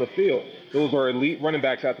produce on the field. Those are elite running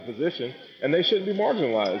backs at the position, and they shouldn't be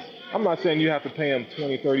marginalized. I'm not saying you have to pay them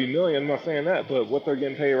 20, 30 million. I'm not saying that, but what they're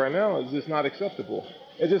getting paid right now is just not acceptable.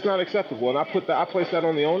 It's just not acceptable. And I place that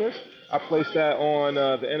on the owners. I place that on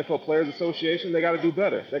the NFL Players Association. They got to do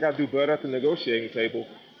better. They got to do better at the negotiating table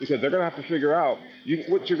because they're going to have to figure out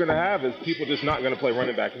what you're going to have is people just not going to play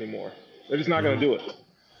running back anymore. They're just not going to do it.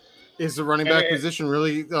 Is the running back position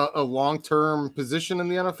really a long-term position in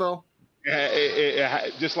the NFL?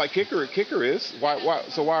 Just like kicker is. Why?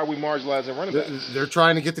 So why are we marginalizing running backs? They're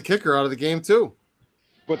trying to get the kicker out of the game too.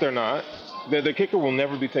 But they're not. The kicker will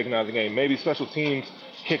never be taken out of the game. Maybe special teams,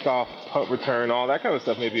 kickoff, punt return, all that kind of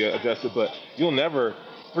stuff may be adjusted, but you'll never.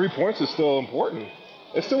 3 points is still important.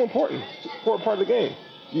 It's still important. It's an important part of the game.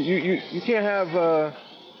 You can't have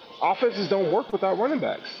offenses don't work without running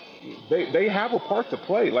backs. They have a part to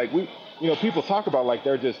play. Like people talk about like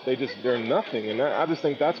they're nothing, and I just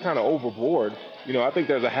think that's kind of overboard. I think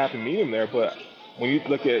there's a happy medium there, but when you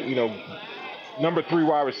look at number 3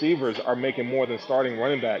 wide receivers are making more than starting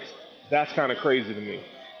running backs, that's kind of crazy to me.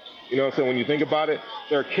 So when you think about it,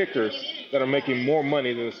 there are kickers that are making more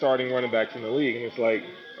money than the starting running backs in the league, and it's like,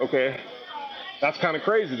 okay, that's kind of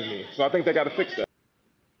crazy to me. So I think they got to fix that.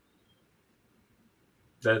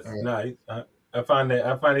 That's nice. I find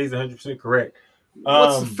he's 100% correct.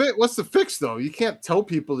 What's the fix though? You can't tell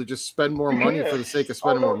people to just spend more money for the sake of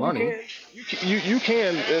spending more money. You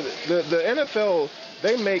can. The NFL,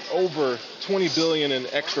 they make over $20 billion in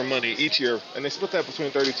extra money each year, and they split that between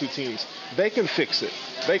 32 teams. They can fix it.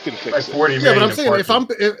 Like 40 million. But I'm saying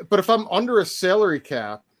if I'm under a salary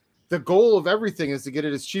cap, the goal of everything is to get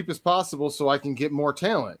it as cheap as possible so I can get more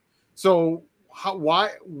talent. So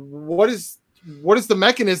what is the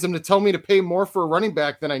mechanism to tell me to pay more for a running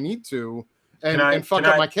back than I need to and fuck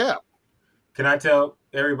up my cap? Can I tell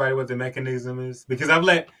everybody what the mechanism is? Because I've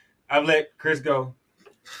let Chris go.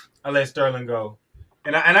 I let Sterling go.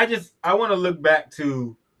 And I want to look back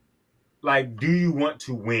to, like, do you want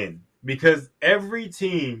to win? Because every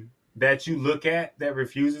team that you look at that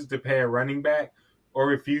refuses to pay a running back or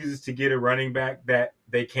refuses to get a running back that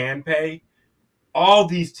they can pay, all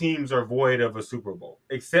these teams are void of a Super Bowl,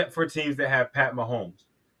 except for teams that have Pat Mahomes,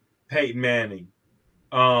 Peyton Manning,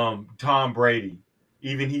 Tom Brady.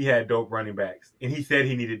 Even he had dope running backs, and he said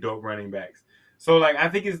he needed dope running backs. So, like, I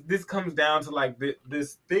think this comes down to, like,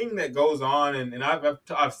 this thing that goes on, and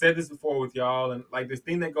I've said this before with y'all, and, like, this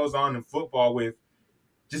thing that goes on in football with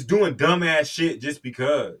just doing dumbass shit just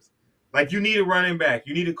because. Like, you need a running back.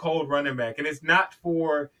 You need a cold running back. And it's not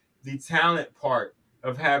for the talent part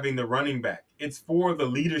of having the running back. It's for the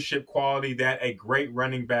leadership quality that a great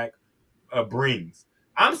running back brings.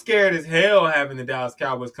 I'm scared as hell having the Dallas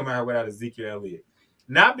Cowboys come out here without Ezekiel Elliott.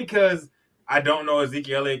 Not because I don't know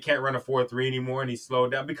Ezekiel Elliott can't run a 4.3 anymore and he's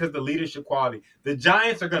slowed down, because the leadership quality. The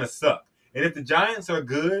Giants are going to suck. And if the Giants are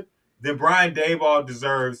good, then Brian Daboll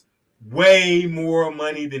deserves way more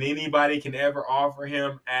money than anybody can ever offer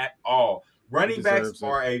him at all. Running backs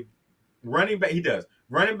are a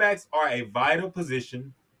vital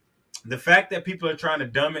position. The fact that people are trying to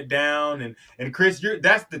dumb it down, and Chris,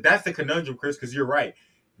 that's the conundrum, Chris, because you're right.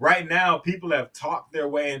 Right now, people have talked their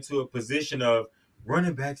way into a position of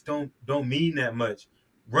running backs don't mean that much.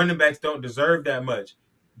 Running backs don't deserve that much.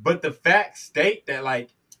 But the facts state that, like,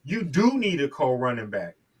 you do need a co-running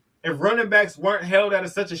back. If running backs weren't held at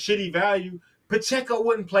such a shitty value, Pacheco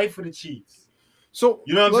wouldn't play for the Chiefs. So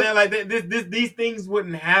you know what I'm saying? Like these things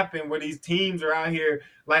wouldn't happen where these teams are out here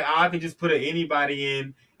like, I could just put anybody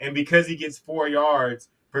in, and because he gets 4 yards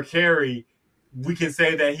per carry, we can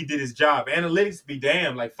say that he did his job. Analytics be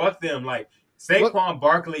damned. Like, fuck them. Like, Saquon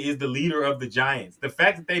Barkley is the leader of the Giants. The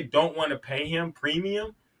fact that they don't want to pay him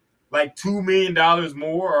premium, like $2 million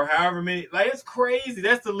more or however many, like, it's crazy.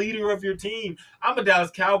 That's the leader of your team. I'm a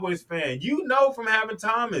Dallas Cowboys fan. You know from having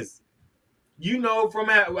Thomas. I know from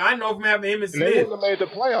having Emmitt Smith. They wouldn't have made the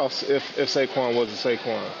playoffs if Saquon wasn't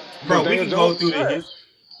Saquon. Bro, we can go through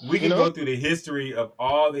go through the history of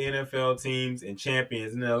all the NFL teams and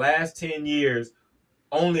champions. In the last 10 years,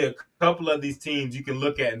 only a couple of these teams you can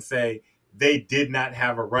look at and say they did not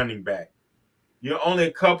have a running back. You know, only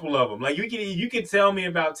a couple of them. Like, you can tell me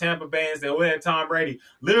about Tampa Bay and say, well, Tom Brady.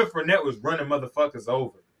 Leonard Fournette was running motherfuckers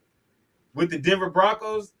over. With the Denver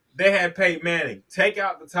Broncos, they had Peyton Manning. Take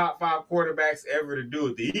out the top 5 quarterbacks ever to do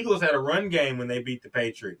it. The Eagles had a run game when they beat the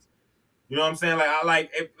Patriots. You know what I'm saying?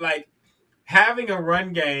 Like having a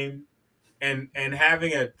run game and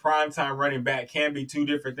having a primetime running back can be two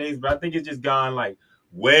different things, but I think it's just gone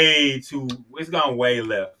it's gone way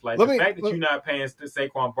left. Like, the fact that you're not paying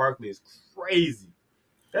Saquon Barkley is crazy.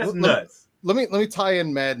 That's nuts. Let me tie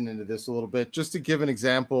in Madden into this a little bit, just to give an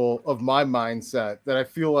example of my mindset that I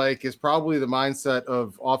feel like is probably the mindset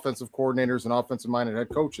of offensive coordinators and offensive-minded head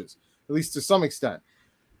coaches, at least to some extent.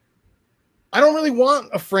 I don't really want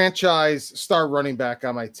a franchise star running back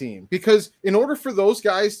on my team, because in order for those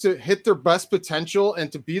guys to hit their best potential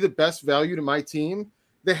and to be the best value to my team,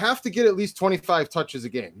 they have to get at least 25 touches a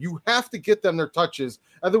game. You have to get them their touches.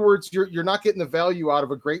 In other words, you're not getting the value out of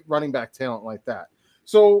a great running back talent like that.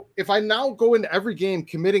 So if I now go into every game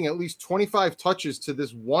committing at least 25 touches to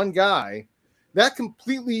this one guy, that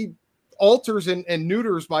completely alters and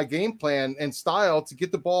neuters my game plan and style to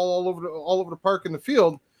get the ball all over the park in the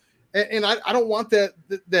field. And I don't want that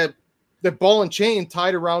ball and chain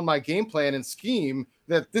tied around my game plan and scheme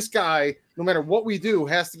that this guy, no matter what we do,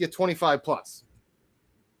 has to get 25 plus.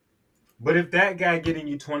 But if that guy getting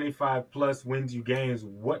you 25 plus wins you games,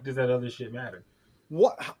 what does that other shit matter?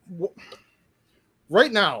 What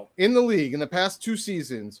right now in the league in the past 2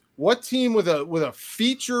 seasons, what team with a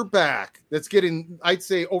feature back that's getting, I'd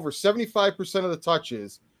say, over 75% of the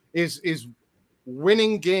touches is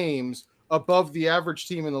winning games above the average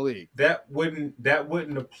team in the league? That wouldn't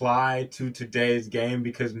apply to today's game,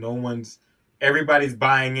 because everybody's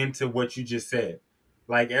buying into what you just said.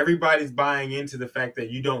 Like, everybody's buying into the fact that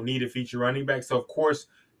you don't need a feature running back. So of course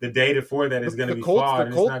the data for that is going to be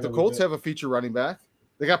flawed. The Colts have a feature running back.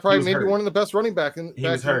 They got probably maybe one of the best running backs in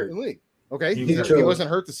the league. Okay, he wasn't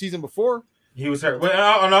hurt the season before. He was hurt. Well,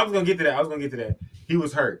 I was going to get to that. He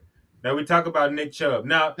was hurt. Now we talk about Nick Chubb.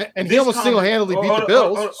 Now, and he almost single-handedly beat the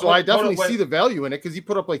Bills, so I definitely see the value in it, because he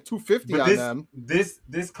put up like 250 on them.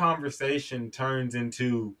 This conversation turns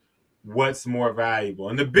into what's more valuable,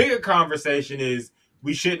 and the bigger conversation is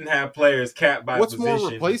we shouldn't have players capped by what's position. More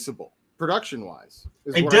replaceable production-wise.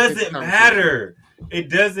 It doesn't matter. It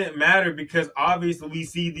doesn't matter, because obviously we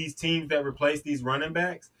see these teams that replace these running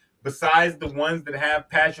backs, besides the ones that have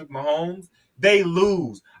Patrick Mahomes, they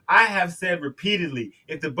lose. I have said repeatedly,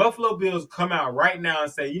 if the Buffalo Bills come out right now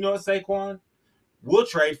and say, you know what, Saquon, we'll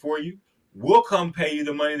trade for you. We'll come pay you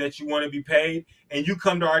the money that you want to be paid, and you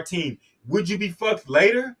come to our team. Would you be fucked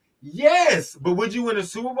later? Yes. But would you win a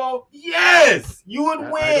Super Bowl? Yes. You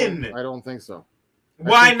would win. I don't think so.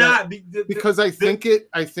 Why not? Because I think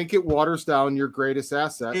it waters down your greatest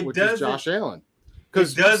asset, which is Josh Allen.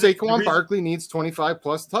 Because Saquon Barkley needs 25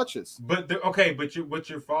 plus touches. But what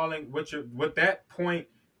that point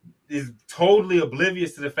is totally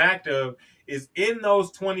oblivious to the fact of is in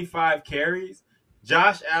those 25 carries,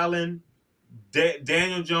 Josh Allen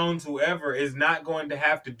Daniel Jones, whoever, is not going to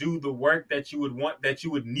have to do the work that you would want, that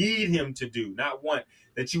you would need him to do,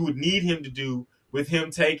 that you would need him to do with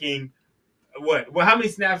him taking what? Well, how many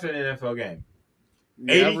snaps in an NFL game?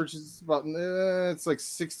 The average is about it's like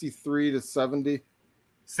 63 to 70.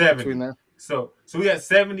 70. Between there. So we got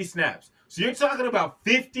 70 snaps. So you're talking about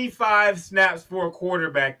 55 snaps for a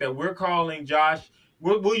quarterback that we're calling Josh.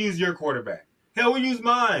 We'll use your quarterback. Hell, we'll use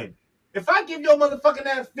mine. If I give your motherfucking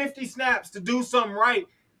ass 50 snaps to do something right,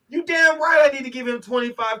 you damn right I need to give him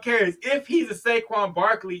 25 carries. If he's a Saquon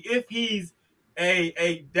Barkley, if he's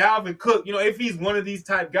a Dalvin Cook, if he's one of these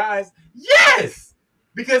type guys, yes.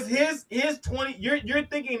 Because his 20, you're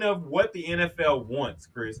thinking of what the NFL wants,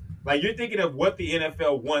 Chris. Like, you're thinking of what the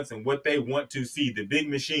NFL wants and what they want to see, the big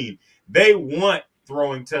machine. They want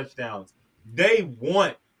throwing touchdowns. They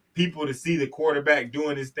want people to see the quarterback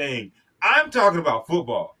doing his thing. I'm talking about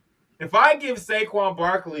football. If I give Saquon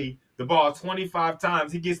Barkley the ball 25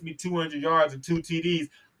 times, he gets me 200 yards and 2 TDs.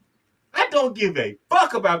 I don't give a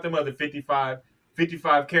fuck about them other 55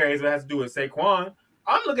 carries that has to do with Saquon.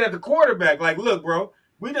 I'm looking at the quarterback like, look, bro,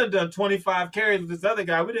 we done 25 carries with this other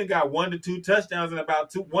guy. We done got 1 to 2 touchdowns and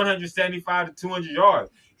about 175 to 200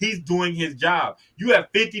 yards. He's doing his job. You have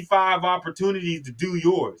 55 opportunities to do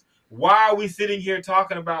yours. Why are we sitting here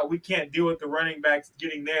talking about we can't deal with the running backs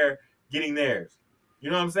getting theirs? You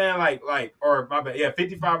know what I'm saying? Or my bad. Yeah,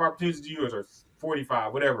 55 opportunities to do yours, or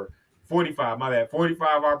 45, whatever. 45, my bad.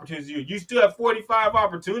 45 opportunities to do. You still have 45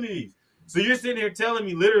 opportunities. So you're sitting here telling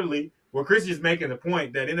me literally, well, Chris is making the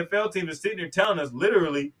point that NFL teams are sitting there telling us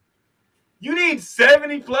literally, you need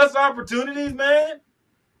 70-plus opportunities, man.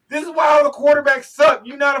 This is why all the quarterbacks suck.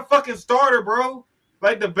 You're not a fucking starter, bro.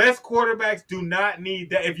 Like, the best quarterbacks do not need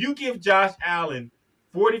that. If you give Josh Allen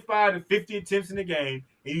 45 to 50 attempts in the game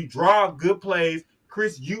and you draw good plays,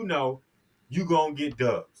 Chris, you're going to get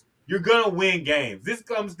dubs. You're going to win games. This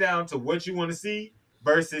comes down to what you want to see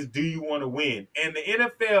versus do you want to win. And the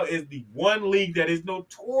NFL is the one league that is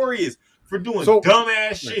notorious for doing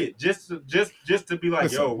dumbass shit just to be like,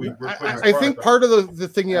 listen, we're I think part of the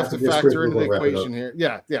thing you have to factor into the equation here.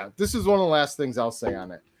 Yeah. This is one of the last things I'll say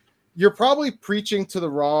on it. You're probably preaching to the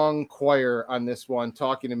wrong choir on this one,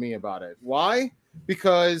 talking to me about it. Why?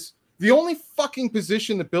 Because the only fucking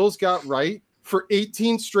position the Bills got right for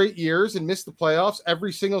 18 straight years and missed the playoffs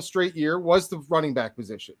every single straight year was the running back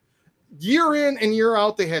position. Year in and year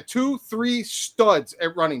out, they had 2-3 studs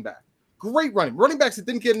at running back. Great running backs that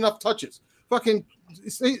didn't get enough touches. Fucking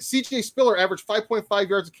CJ Spiller averaged 5.5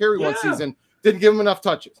 yards a carry one season. Didn't give him enough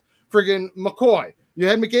touches. Friggin' McCoy. You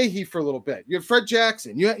had McGahee for a little bit. You had Fred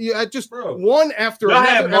Jackson. You had just one after another.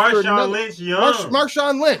 Had Marshawn Lynch young.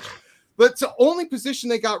 Marshawn Lynch. But it's the only position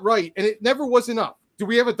they got right, and it never was enough. Do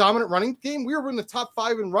we have a dominant running game? We were in the top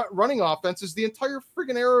 5 in running offenses the entire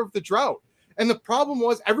friggin' era of the drought. And the problem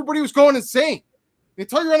was everybody was going insane. The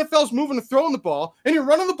entire NFL is moving and throwing the ball, and you're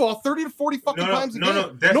running the ball 30 to 40 fucking times a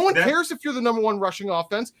game. No one cares if you're the number 1 rushing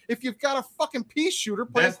offense if you've got a fucking pea shooter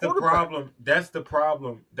playing quarterback. That's the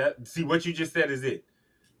problem. See, what you just said is it.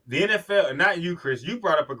 The NFL, and not you, Chris, you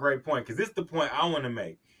brought up a great point because this is the point I want to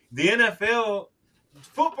make. The NFL,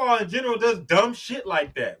 football in general, does dumb shit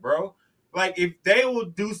like that, bro. Like, if they will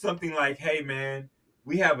do something like, hey, man,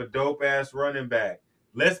 we have a dope-ass running back.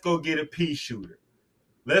 Let's go get a pea shooter.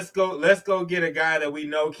 Let's go get a guy that we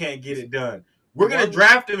know can't get it done. We're going to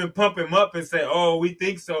draft him and pump him up and say, oh, we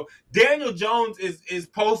think so. Daniel Jones is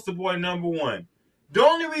poster boy number 1. The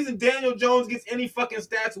only reason Daniel Jones gets any fucking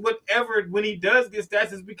stats, whatever, when he does get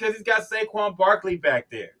stats, is because he's got Saquon Barkley back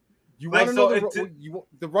there. You want to know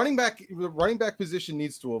the running back position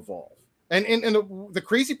needs to evolve. And the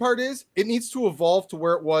crazy part is it needs to evolve to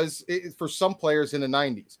where it was for some players in the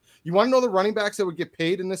 90s. You want to know the running backs that would get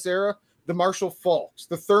paid in this era? The Marshall Falks,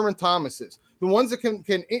 the Thurman Thomases, the ones that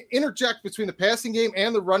can interject between the passing game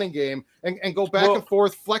and the running game and go back and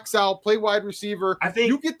forth, flex out, play wide receiver. I think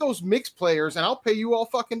you get those mixed players, and I'll pay you all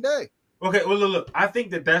fucking day. Okay, well, look, I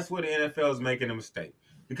think that's where the NFL is making a mistake.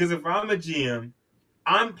 Because if I'm a GM,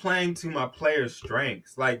 I'm playing to my players'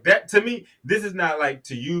 strengths. Like, that, to me, this is not like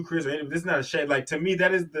to you, Chris, or anything. This is not a shade. Like, to me,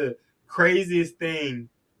 that is the craziest thing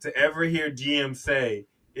to ever hear GM say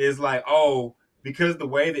is like, oh, because the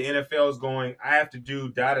way the NFL is going, I have to do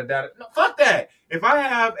da-da-da. No, fuck that. If I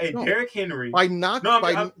have a Derrick Henry. By not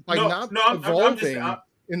evolving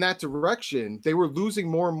in that direction, they were losing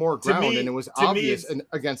more and more ground, and it was obvious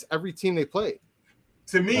against every team they played.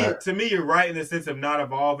 To me, you're right in the sense of not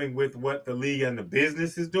evolving with what the league and the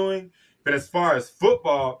business is doing. But as far as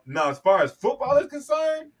football is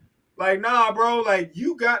concerned, like, nah, bro, like,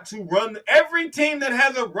 you got to run. Every team that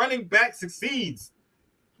has a running back succeeds.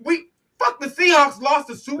 Fuck, the Seahawks lost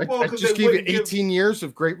the Super Bowl. I just gave you 18 years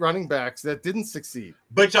of great running backs that didn't succeed.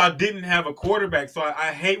 But y'all didn't have a quarterback. So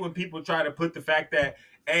I hate when people try to put the fact that,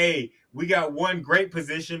 hey, we got one great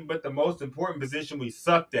position, but the most important position we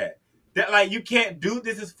sucked at. That, like, you can't do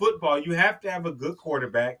this. Is football. You have to have a good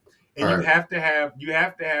quarterback, and you have to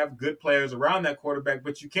have good players around that quarterback.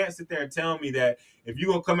 But you can't sit there and tell me that if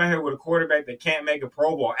you're gonna come out here with a quarterback that can't make a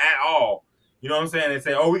Pro Bowl at all, you know what I'm saying, and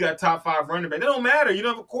say, oh, we got top 5 running back. That don't matter. You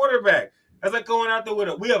don't have a quarterback. That's like going out there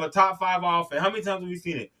with we have a top 5 offense. How many times have we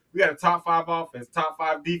seen it? We got a top 5 offense, top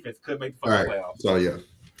 5 defense. Could make the fucking playoffs. So yeah.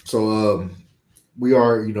 So we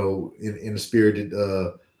are, in a spirited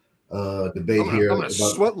debate here. I'm gonna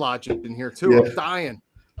sweat logic in here too. Yeah. I'm dying.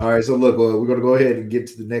 All right, so look, we're gonna go ahead and get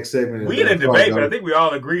to the next segment. We in a debate, but I think we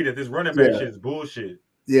all agree that this running back shit is bullshit.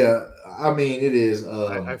 Yeah, I mean it is.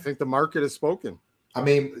 I think the market has spoken. I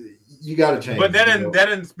mean, you got to change. But that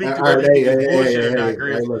didn't speak to whether it's bullshit or not.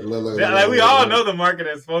 Agree. Like we all know the market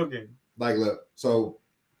has spoken. Like, look. So,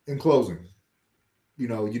 in closing, you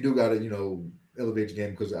do got to elevate your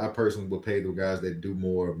game, because I personally would pay the guys that do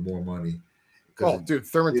more money. Oh, dude,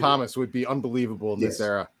 Thurman Thomas would be unbelievable in this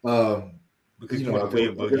era. Because I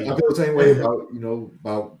feel the same way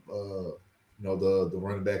about the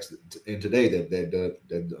running backs in today that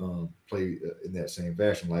play in that same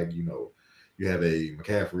fashion. Like, you have a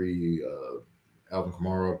McCaffrey, Alvin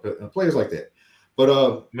Kamara, players like that. But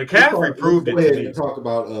McCaffrey proved it. Go ahead and talk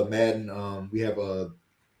about Madden. We have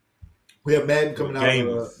Madden coming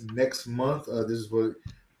out next month. This part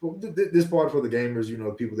for the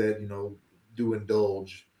gamers. People that do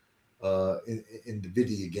indulge in the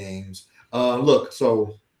video games. Look,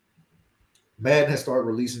 so Madden has started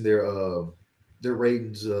releasing their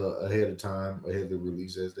ratings ahead of time, ahead of the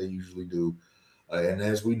release, as they usually do. And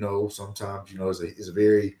as we know, sometimes, it's a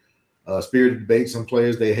very spirited debate. Some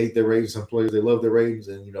players, they hate their ratings. Some players, they love their ratings.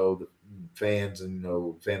 And, the fans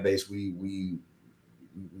and, fan base, we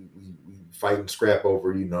fight and scrap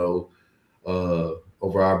over,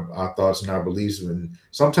 over our thoughts and our beliefs. And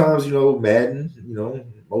sometimes, Madden,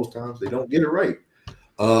 most times they don't get it right.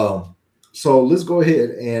 So let's go ahead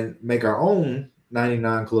and make our own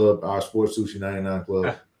 99 club, our Sports Sushi 99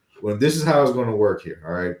 club. Well, this is how it's going to work here.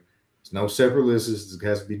 All right. It's no separate lists. It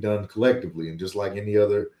has to be done collectively. And just like any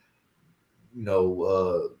other,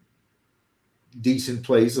 decent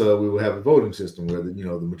place, we will have a voting system where the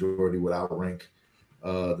majority would outrank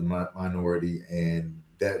the minority. And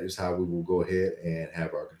that is how we will go ahead and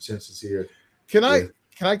have our consensus here. Can I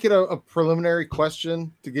get a preliminary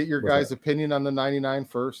question to get your guys' opinion on the 99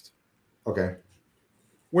 first? Okay.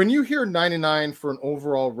 When you hear 99 for an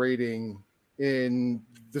overall rating in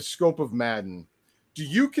the scope of Madden, do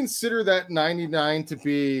you consider that 99 to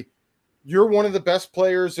be you're one of the best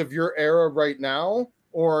players of your era right now,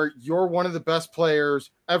 or you're one of the best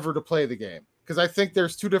players ever to play the game? Because I think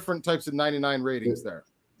there's two different types of 99 ratings there.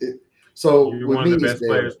 So you're one of the best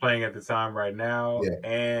players playing at the time right now,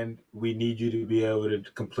 and we need you to be able to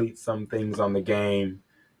complete some things on the game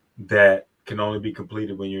that can only be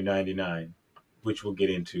completed when you're 99, which we'll get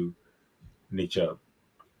into Nick Chubb.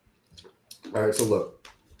 All right, so look,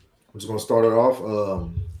 I'm just going to start it off.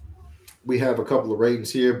 We have a couple of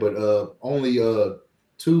ratings here, but only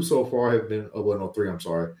 2 so far have been, 3, I'm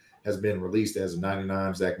sorry, has been released as a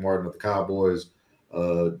 99. Zach Martin of the Cowboys,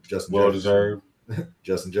 Justin well Jefferson. Deserved.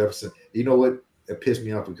 Justin Jefferson. You know what? It pissed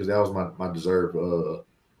me off because that was my deserved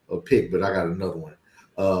pick, but I got another one.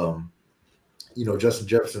 Justin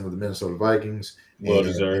Jefferson of the Minnesota Vikings, well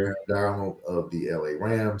deserved. Darnold of the LA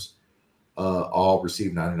Rams, all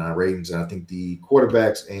received 99 ratings, and I think the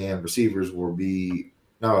quarterbacks and receivers will be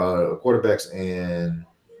quarterbacks and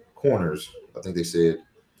corners. I think they said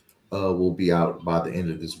will be out by the end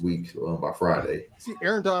of this week, by Friday. See,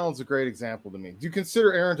 Aaron Donald's a great example to me. Do you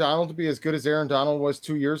consider Aaron Donald to be as good as Aaron Donald was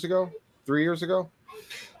 2 years ago, 3 years ago?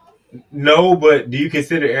 No, but do you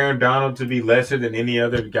consider Aaron Donald to be lesser than any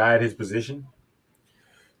other guy at his position?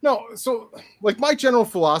 No. So, like, my general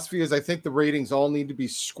philosophy is I think the ratings all need to be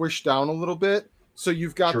squished down a little bit. So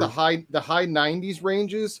you've got the high 90s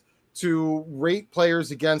ranges to rate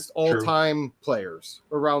players against all-time players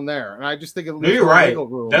around there. And I just think it leaves you're right.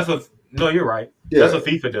 Room. You're right. Yeah. That's what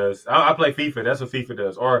FIFA does. I play FIFA. That's what FIFA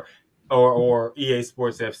does. Or EA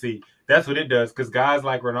Sports FC. That's what it does. Because guys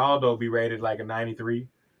like Ronaldo be rated like a 93.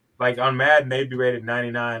 Like on Madden, they'd be rated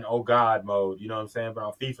 99, oh God mode. You know what I'm saying? But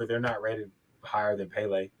on FIFA, they're not rated higher than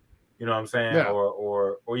Pele. You know what I'm saying? Yeah.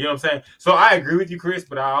 Or you know what I'm saying? So I agree with you, Chris,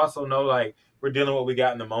 but I also know like we're dealing with what we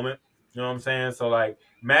got in the moment. You know what I'm saying? So like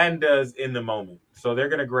Madden does in the moment. So they're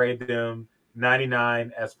gonna grade them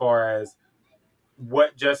 99 as far as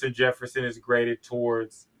what Justin Jefferson is graded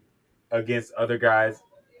towards against other guys.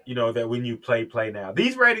 that when you play now.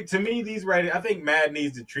 These ratings, I think Madden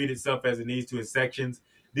needs to treat itself as it needs to in sections.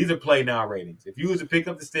 These are play now ratings. If you was to pick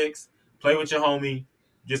up the sticks, play with your homie,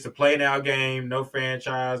 just a play now game, no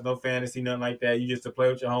franchise, no fantasy, nothing like that. You just to play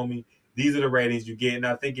with your homie. These are the ratings you get. And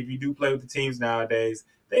I think if you do play with the teams nowadays,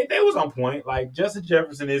 they was on point. Like Justin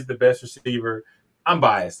Jefferson is the best receiver. I'm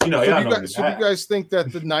biased. So do you guys think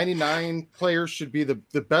that the 99 players should be the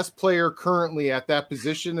best player currently at that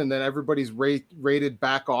position, and then everybody's rated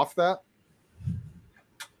back off that?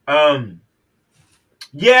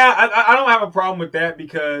 Yeah, I don't have a problem with that,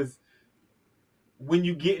 because when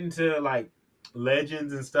you get into like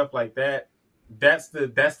legends and stuff like that, that's the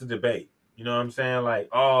debate. You know what I'm saying? Like,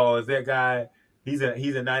 oh, is that guy? He's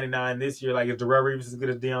a 99 this year. Like, is Darrell Reeves as good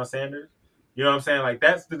as Deion Sanders? You know what I'm saying? Like,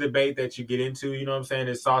 that's the debate that you get into. You know what I'm saying?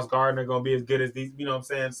 Is Sauce Gardner going to be as good as these? You know what I'm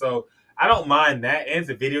saying? So I don't mind that. And it's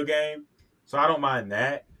a video game, so I don't mind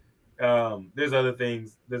that. There's other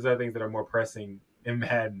things that are more pressing in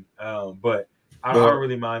Madden, but I don't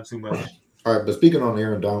really mind too much. All right, but speaking on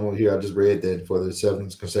Aaron Donald here, I just read that for the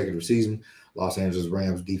 7th consecutive season, Los Angeles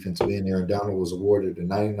Rams defensive end Aaron Donald was awarded a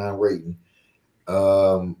 99 rating.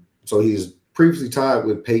 So he's previously tied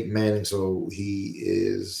with Peyton Manning, so he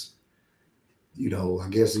is, I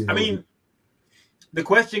guess. I mean, the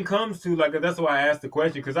question comes to, like, that's why I asked the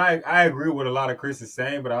question, because I agree with a lot of Chris is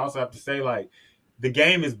saying, but I also have to say, like, the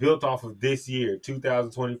game is built off of this year,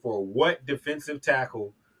 2024. What defensive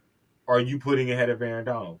tackle are you putting ahead of Aaron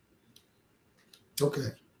Donald? Okay.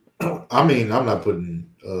 I mean, I'm not putting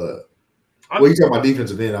you talking about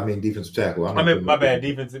defensive end, I mean defensive tackle. My bad,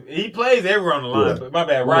 defensive. He plays everywhere on the line, but my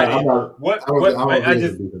bad, right end. I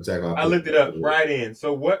looked it up, right end.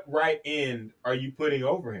 So what right end are you putting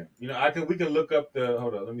over him? We can look up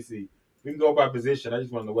hold on, let me see. We can go by position. I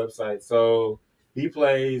just went on the website. So he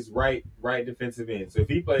plays right defensive end. So if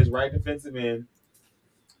he plays right defensive end,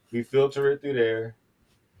 we filter it through there.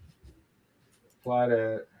 Apply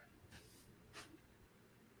that.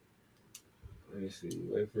 Let me see.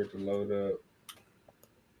 Wait for it to load up.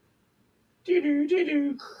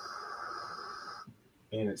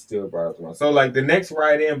 And it's still brought up one. So, like, the next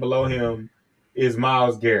right end below him is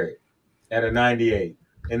Myles Garrett at a 98,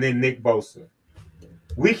 and then Nick Bosa.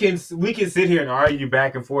 We can sit here and argue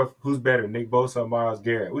back and forth who's better, Nick Bosa or Myles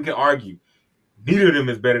Garrett. We can argue. Neither of them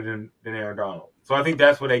is better than Aaron Donald. So I think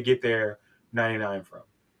that's where they get their 99 from.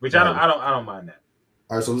 Which I don't mind that.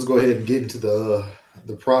 All right, so let's go ahead and get into the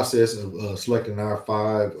process of selecting our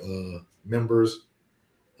 5 members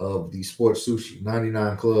of the Sports Sushi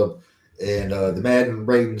 99 Club, and the Madden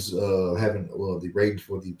ratings the ratings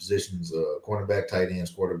for the positions cornerback, tight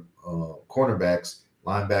ends, cornerbacks,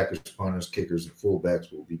 linebackers, punters, kickers, and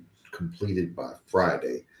fullbacks will be completed by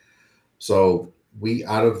Friday. So we,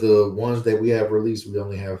 out of the ones that we have released, we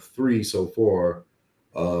only have 3 so far,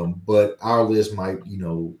 but our list might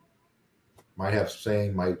have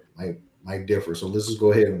same, might differ. So let's just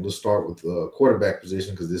go ahead and let's start with the quarterback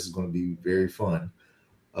position, because this is going to be very fun.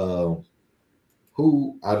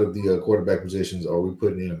 Who out of the quarterback positions are we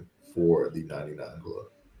putting in for the 99 Club?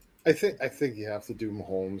 I think you have to do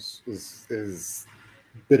Mahomes, as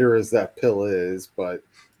bitter as that pill is, but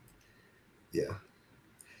yeah,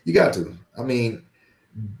 you got to. I mean,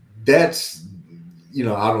 that's I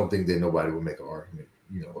don't think that nobody would make an argument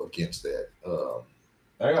against that.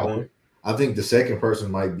 I got one. I think the second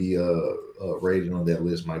person might be rated on that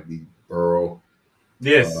list might be Burrow.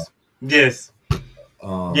 Yes. Yes.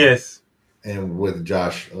 And with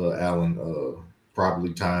Josh Allen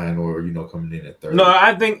probably tying or coming in at 3rd. No,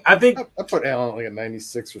 I think I put Allen like a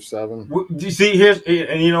 96 or 7. Do you see here's,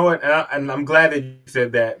 and you know what? And I'm glad that you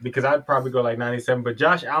said that, because I'd probably go like 97. But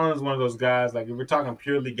Josh Allen is one of those guys. Like, if we're talking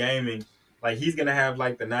purely gaming, like, he's gonna have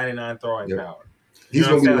like the 99 throwing power. He's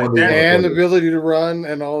gonna be like that, and the ability to run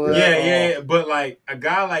and all that. Yeah. But like a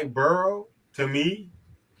guy like Burrow, to me,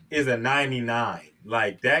 is a 99.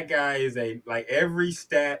 Like, that guy is like every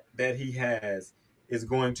stat that he has is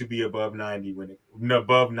going to be above 90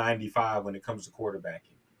 above 95 when it comes to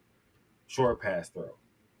quarterbacking. Short pass throw,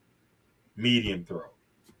 medium throw,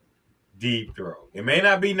 deep throw. It may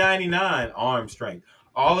not be 99 arm strength.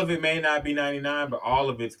 All of it may not be 99, but all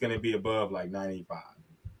of it's going to be above like 95.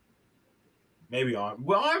 Maybe arm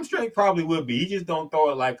strength probably would be. He just don't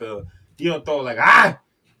throw it like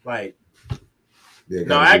like. Yeah,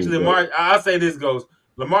 no, actually, I'll say this goes.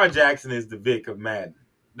 Lamar Jackson is the Vic of Madden.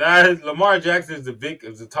 Lamar Jackson is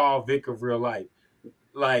the tall Vic of real life.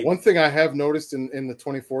 Like, one thing I have noticed in the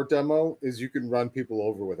 24 demo is you can run people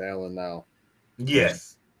over with Allen now.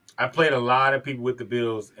 Yes. I played a lot of people with the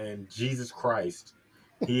Bills, and Jesus Christ,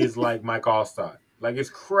 he is like Mike Allstott. Like it's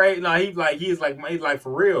crazy. He's like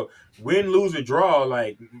for real. Win, lose, or draw.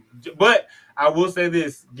 Like, but I will say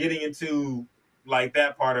this: getting into like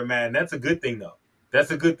that part of Madden, that's a good thing though.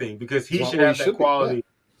 That's a good thing because he should have that quality.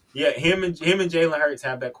 Yeah, him and Jalen Hurts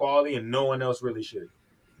have that quality, and no one else really should.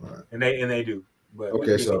 Right. And they do. But we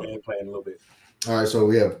can get the gameplay in a little bit. All right, so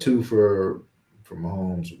we have 2 for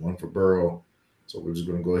Mahomes, 1 for Burrow. So we're just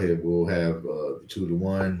going to go ahead. We'll have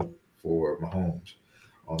 2-1 for Mahomes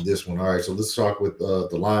on this one. All right, so let's talk with the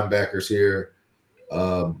linebackers here.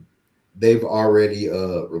 They've already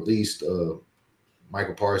released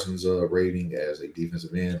Michael Parsons' rating as a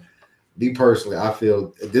defensive end. Me personally, I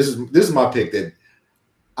feel this is my pick that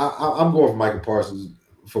I'm going for Michael Parsons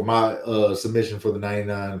for my submission for the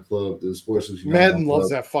 99 Club, the Sports Sushi. Madden loves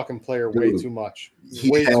that fucking player way too much.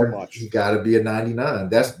 Way too much. He got to be a 99.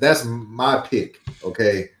 That's my pick.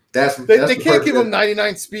 Okay, they can't give him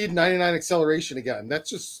 99 speed, 99 acceleration again. That's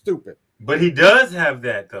just stupid. But he does have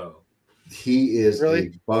that though. He is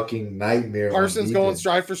a fucking nightmare. Parsons going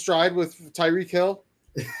stride for stride with Tyreek Hill.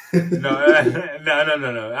 No. It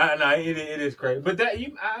is crazy. But that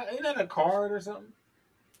isn't that a card or something?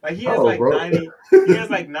 Like he has 90. He has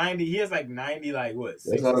like 90. He has like 90. Like what?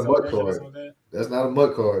 That's not a mud card. That's not a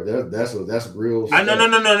mud card. That's real.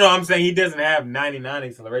 No. I'm saying he doesn't have 99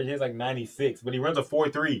 acceleration. He has like 96, but he runs a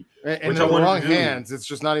 4.3. And in the wrong hands, it's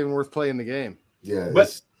just not even worth playing the game. Yeah,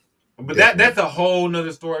 but that's a whole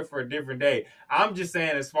nother story for a different day. I'm just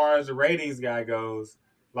saying, as far as the ratings guy goes,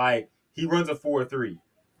 like he runs a 4.3.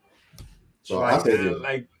 So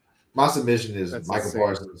my submission is Michael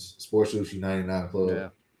Parsons, Sports Sushi 99 Club. Yeah.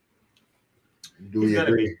 Do we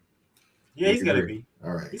agree? Yeah, he's gonna be.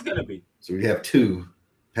 All right, he's gonna be. So we have 2.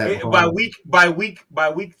 By week 3.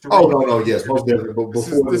 Oh no, yes, most definitely. But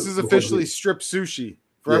this is officially strip sushi.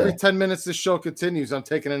 For every 10 minutes this show continues, I'm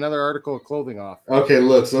taking another article of clothing off. Okay,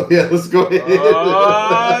 look. So let's go ahead.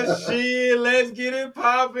 Oh shit, let's get it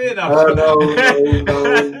popping. No.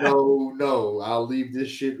 I'll leave this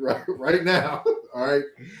shit right now. All right.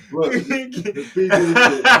 Look, all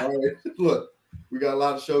right. Look. We got a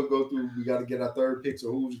lot of show to go through. We got to get our third pick.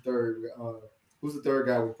 So who's the third? Who's the third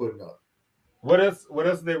guy we're putting up? What else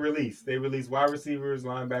did they release? They released wide receivers,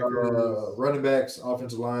 linebackers, running backs,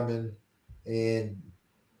 offensive linemen, and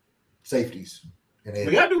safeties. And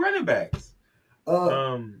we got to do running backs.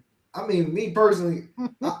 I mean, me personally,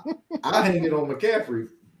 I hang it on McCaffrey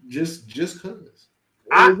just because.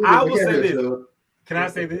 I will say this. Can I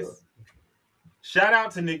say this? Shout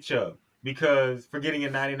out to Nick Chubb. Because for getting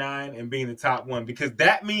a 99 and being the top one, because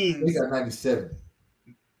that means he got 97.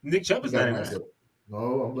 Nick Chubb is 99.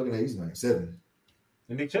 No, I'm looking at he's 97.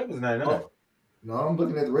 And Nick Chubb is 99. Oh. No, I'm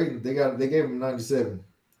looking at the rating. They gave him 97.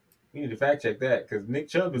 We need to fact check that because Nick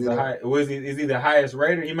Chubb is the high. Is he the highest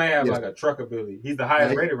rater? He might have like a truck ability. He's the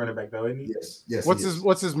highest rated running back though, isn't he? Yes.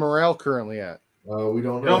 What's his morale currently at? We don't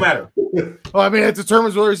know. It don't matter. Well, I mean, it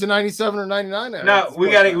determines whether he's a 97 or 99. No, we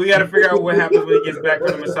gotta figure out what happens when he gets back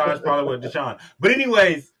from the massage parlor with Deshaun. But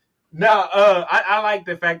anyways, I like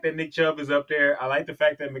the fact that Nick Chubb is up there. I like the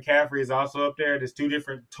fact that McCaffrey is also up there. There's 2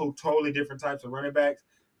 different, totally different types of running backs.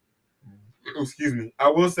 Excuse me. I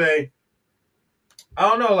will say, I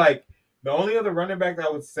don't know, like the only other running back that I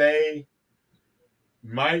would say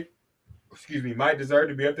might deserve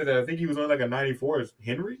to be up there that I think he was only like a 94 is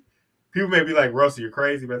Henry. People may be like, Russell, you're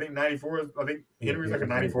crazy, but I think 94 I think Henry's like a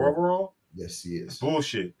 94 overall. Yes, he is.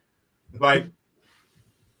 Bullshit. Like,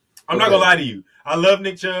 I'm not going to lie to you. I love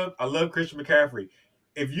Nick Chubb. I love Christian McCaffrey.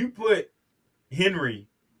 If you put Henry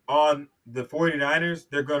on the 49ers,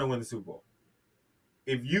 they're going to win the Super Bowl.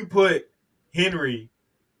 If you put Henry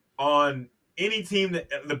on any team,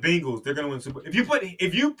 the Bengals, they're going to win the Super Bowl. If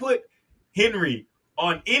you put Henry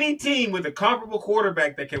on any team with a comparable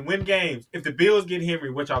quarterback that can win games, if the Bills get Henry,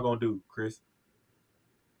 what y'all gonna do, Chris?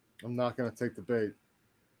 I'm not gonna take the bait.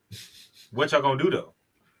 What y'all gonna do though?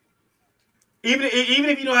 Even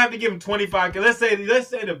if you don't have to give him 25, let's say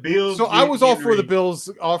the Bills. So I was all for the Bills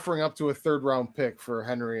offering up to a 3rd round pick for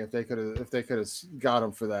Henry if they could have got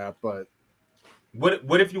him for that. But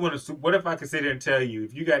what if you want to? What if I could sit there and tell you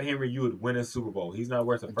if you got Henry, you would win a Super Bowl? He's not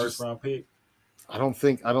worth a 1st round pick. I don't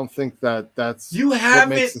think that's. You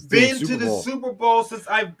haven't been to the Super Bowl since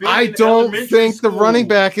I've been. I don't think the running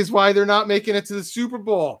back is why they're not making it to the Super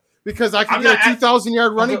Bowl because I can get a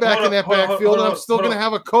 2,000-yard running back in that backfield, and I'm still going to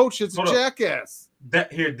have a coach that's a jackass.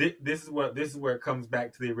 This is where it comes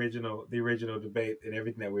back to the original debate and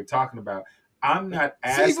everything that we're talking about. I'm not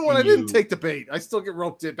asking. Even when I didn't take the bait, I still get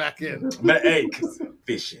roped it back in. But hey, because I'm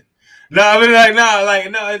fishing. Well,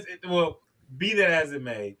 be that as it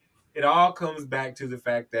may. It all comes back to the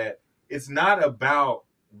fact that it's not about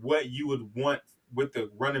what you would want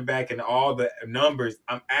running back and all the numbers.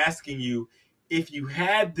 I'm asking you, if you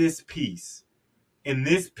had this piece, and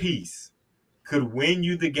this piece could win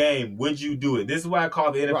you the game, would you do it? This is why I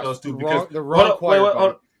call the NFL stupid. Because the wrong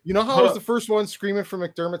choir. You know how I was the first one screaming from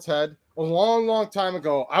McDermott's head a long, long time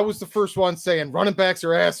ago? I was the first one saying running backs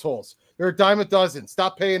are assholes. They're a dime a dozen.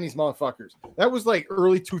 Stop paying these motherfuckers. That was like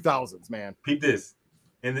early 2000s, man. Peep this.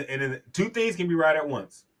 And two things can be right at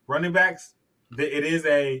once. Running backs, it is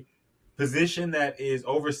a position that is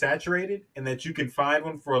oversaturated and that you can find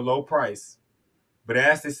one for a low price. But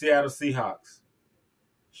ask the Seattle Seahawks,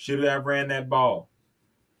 should have ran that ball.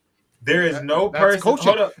 There is no person.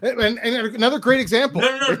 Coaching. And another great example.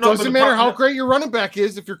 It doesn't matter how great your running back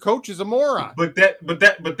is if your coach is a moron. But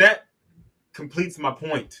that completes my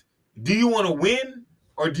point. Do you want to win,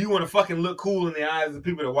 or do you want to fucking look cool in the eyes of the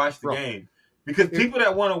people that watch the game? Because people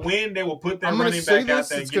that want to win, they will put their running back out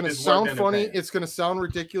there. It's going to sound funny. It's going to sound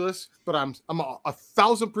ridiculous, but I'm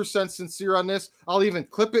 1,000% sincere on this. I'll even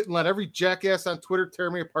clip it and let every jackass on Twitter tear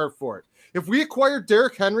me apart for it. If we acquired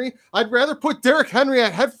Derrick Henry, I'd rather put Derrick Henry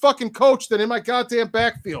at head fucking coach than in my goddamn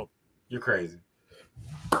backfield. You're crazy.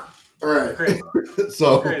 All right. You're crazy.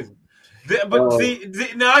 So, You're crazy. But see,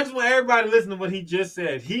 now I just want everybody to listen to what he just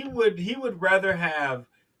said. He would rather have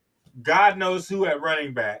God knows who at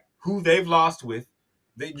running back, who they've lost with.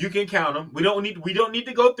 That you can count them. We don't need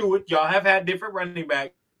to go through it. Y'all have had different running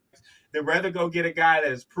backs. They'd rather go get a guy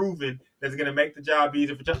that is proven that's going to make the job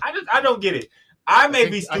easier for. I don't get it. I may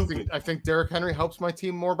be stupid. I think Derrick Henry helps my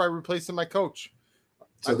team more by replacing my coach.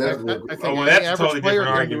 So that's that's a totally different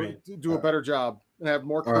argument. Do a better job and have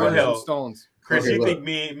more careers than Stones. Chris, you think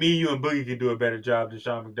me, you, and Boogie can do a better job than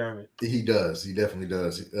Sean McDermott? He does. He definitely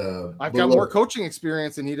does. I've got more coaching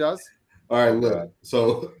experience than he does. All right, look.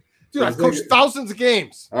 So, dude, I've coached thousands of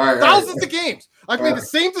games. Thousands of games. I've made the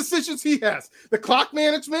same decisions he has. The clock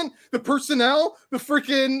management, the personnel, the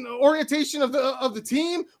freaking orientation of the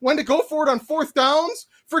team, when to go for it on fourth downs.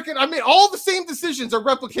 I mean, all the same decisions are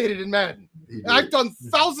replicated in Madden. I've done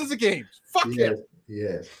thousands of games. Fuck him.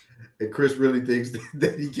 Yes. And Chris really thinks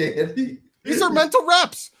that he can. These are mental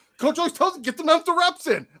reps. Coach always tells him, get the mental reps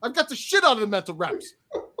in. I've got the shit out of the mental reps.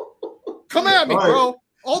 Come at me, bro.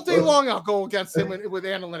 All day long, I'll go against him with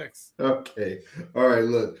analytics. Okay. All right,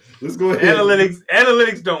 look. Let's go ahead.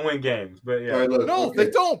 Analytics don't win games, but yeah. All right, look, they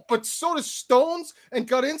don't. But so does Stones and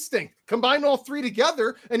gut instinct. Combine all three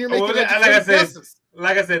together, and you're making educated guesses.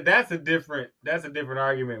 Like I said, that's a different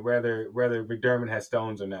argument whether McDermott has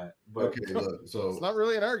Stones or not. But okay, look, so it's not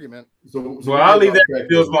really an argument. So I'll leave that to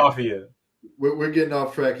Bills Mafia. We're getting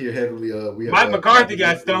off track here heavily. We have, Mike McCarthy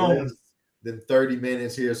got Stones. Then 30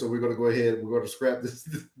 minutes here, so we're going to go ahead. We're going to scrap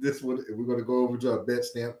this one. We're going to go over to our bet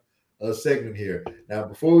stamp segment here. Now,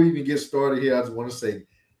 before we even get started here, I just want to say,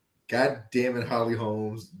 God damn it, Holly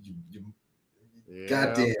Holmes.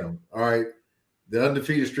 God damn. All right. The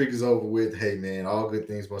undefeated streak is over with. Hey, man, all good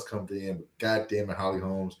things must come to the end. But God damn it, Holly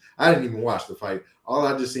Holmes. I didn't even watch the fight. All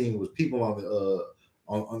I just seen was people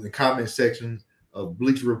on the comment section of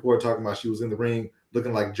Bleacher Report talking about she was in the ring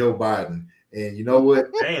looking like Joe Biden. And you know what?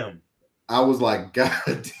 Damn. I was like, God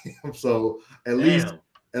damn. So at least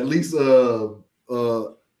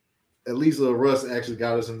Russ actually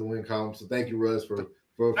got us in the win column. So thank you, Russ, for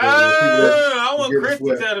I want Chris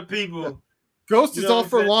to tell the people. Ghost is all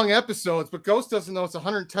for long episodes, but Ghost doesn't know it's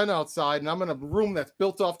 110 outside, and I'm in a room that's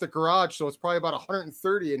built off the garage, so it's probably about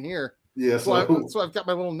 130 in here. Yeah, so I've got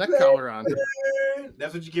my little neck collar on.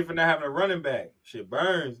 That's what you get for not having a running back. Shit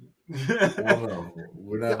burns.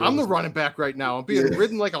 I'm the running back right now. I'm being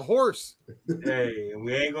ridden like a horse. Hey,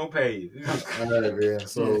 we ain't gonna pay you. All right, man.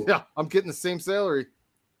 So yeah, I'm getting the same salary.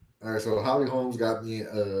 All right, so Holly Holmes got me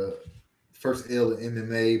first L in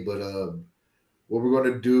MMA, but what we're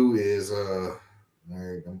gonna do is all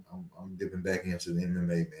right, I'm dipping back into the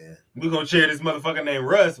MMA, man. We're gonna cheer this motherfucker named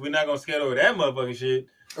Russ. We're not gonna skate over that motherfucking shit.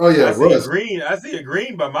 Oh yeah, Russ. I see a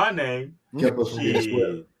green by my name. Kept us from getting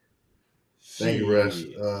swept. Thank you, Russ.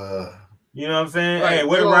 You know what I'm saying? Right, hey,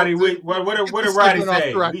 what did Roddy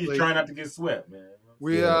say? We just trying not to get swept, man.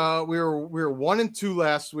 We were 1-2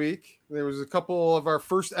 last week. There was a couple of our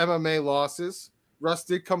first MMA losses. Russ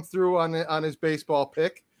did come through on his baseball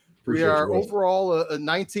pick. We are overall a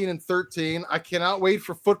 19-13. I cannot wait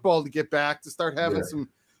for football to get back to start having some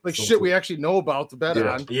shit we actually know about to bet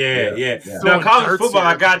on. Yeah. No, college football,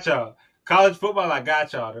 I got y'all. College football, I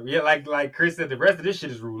got y'all. Yeah, like Chris said, the rest of this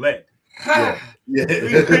shit is roulette. Yeah. We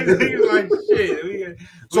like shit.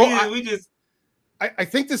 I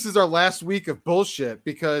think this is our last week of bullshit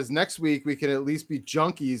because next week we can at least be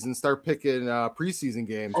junkies and start picking preseason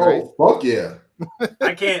games, right? Oh, fuck yeah.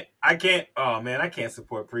 I can't. Oh man, I can't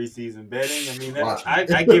support preseason betting. I mean, I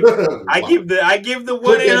give the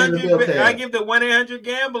 1-800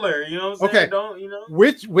 gambler. You know what I'm saying? Okay. Don't you know?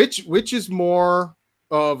 Which is more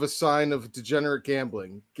of a sign of degenerate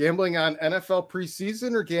gambling? Gambling on NFL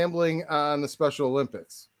preseason or gambling on the Special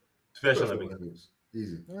Olympics? Special Olympics.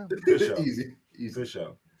 Easy. Yeah. Easy. For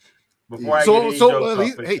sure.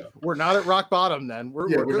 We're not at rock bottom then. We're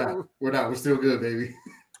not. We're still good, baby.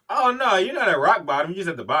 Oh no, you're not at rock bottom. You're just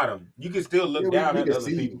at the bottom. You can still look down at other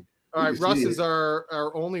people. All right, Russ is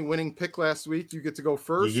our only winning pick last week. You get to go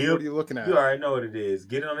first. Yep. What are you looking at? You already know what it is.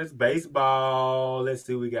 Get it on this baseball. Let's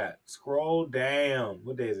see what we got. Scroll down.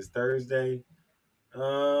 What day is it? Thursday.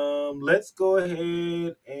 Let's go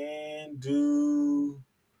ahead and do.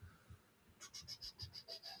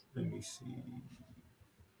 Let me see.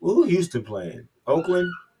 Ooh, Houston playing. Oakland.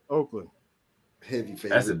 Heavy favorite.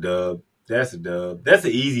 That's a dub. That's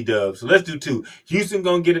an easy dub. So let's do 2. Houston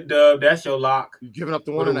gonna get a dub. That's your lock. You giving up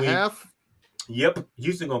the 1.5? Yep.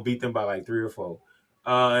 Houston gonna beat them by like 3 or 4.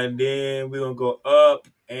 And then we're gonna go up,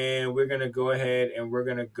 and we're gonna go ahead and we're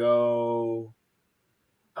gonna go.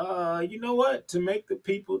 You know what? To make the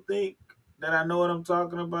people think that I know what I'm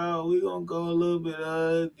talking about, we're gonna go a little bit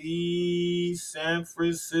of the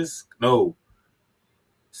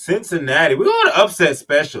Cincinnati. We're going to upset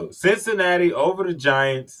special. Cincinnati over the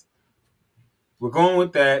Giants. We're going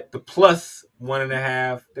with that. The plus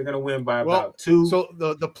 1.5. They're going to win by about 2. So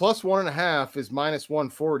the plus 1.5 is minus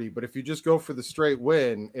 140. But if you just go for the straight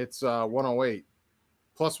win, it's 108.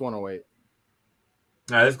 Plus 108.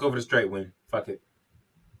 All right, let's go for the straight win. Fuck it.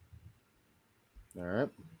 All right.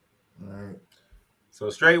 So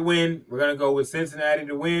straight win. We're going to go with Cincinnati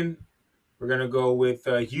to win. We're going to go with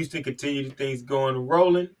Houston, continue the things going and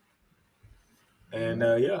rolling. And,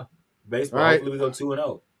 baseball, hopefully we go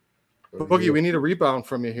 2-0. Boogie, we need a rebound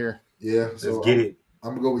from you here. Yeah. Let's get it.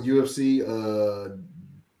 I'm going to go with UFC.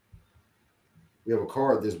 We have a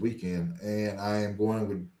card this weekend, and I am going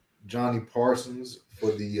with Johnny Parsons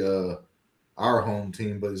for the our home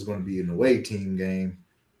team, but it's going to be an away team game.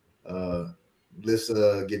 Let's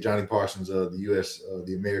get Johnny Parsons, the U.S.,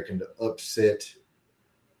 the American, to upset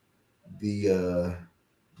the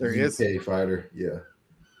UK fighter. Yeah.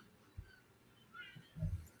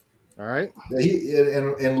 All right.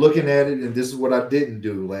 And looking at it, and this is what I didn't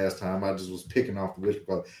do last time. I just was picking off the wish.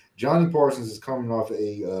 Johnny Parsons is coming off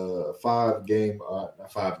a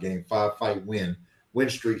 5-fight win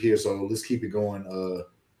streak here. So let's keep it going.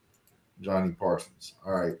 Johnny Parsons.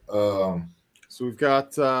 All right. So we've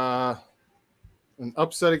got an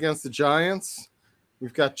upset against the Giants.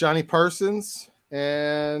 We've got Johnny Parsons,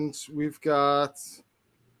 and we've got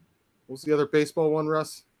what's the other baseball one,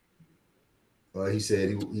 Russ? He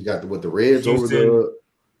said he got the Reds Houston,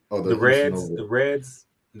 over the Reds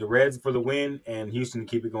for the win, and Houston to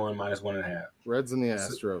keep it going minus 1.5. Reds and the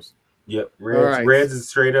Astros. Yep, Reds is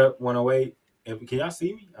straight up 108. And can y'all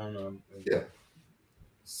see me? I don't know. Yeah.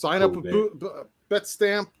 Sign up with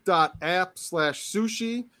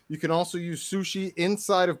betstamp.app/sushi. You can also use sushi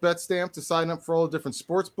inside of Betstamp to sign up for all the different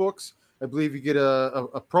sports books. I believe you get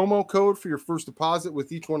a promo code for your first deposit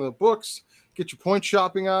with each one of the books. Get your point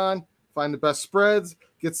shopping on. Find the best spreads,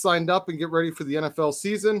 get signed up, and get ready for the NFL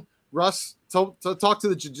season. Russ, talk to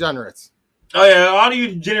the degenerates. Oh, yeah. All of you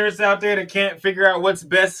degenerates out there that can't figure out what's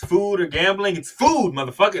best, food or gambling, it's food,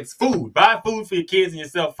 motherfucker. It's food. Buy food for your kids and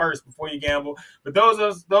yourself first before you gamble. But those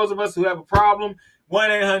of us who have a problem,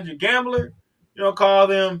 1-800-GAMBLER, call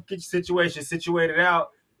them, get your situation situated out.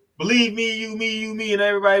 Believe me, you, and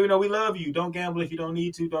everybody, we love you. Don't gamble if you don't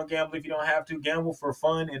need to. Don't gamble if you don't have to. Gamble for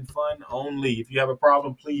fun and fun only. If you have a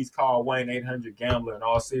problem, please call 1-800-GAMBLER. In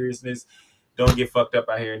all seriousness, don't get fucked up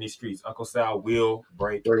out here in these streets. Uncle Sal will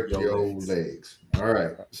break your legs. All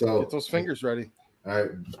right. So get those fingers ready. All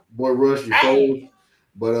right. Boy, Rush, you froze.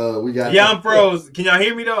 But we got... Yeah, I'm froze. Can y'all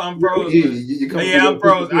hear me, though? I'm froze. I'm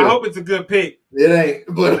froze. I hope it's a good pick. It ain't.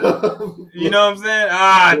 But you know what I'm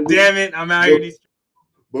saying? Damn it. I'm out here in these streets.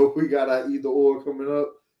 But we got our either or coming up.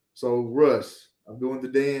 So, Russ, I'm doing the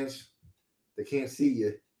dance. They can't see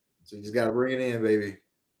you. So you just got to bring it in, baby.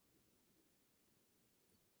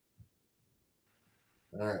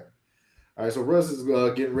 All right. So Russ is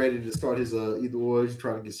getting ready to start his either or. He's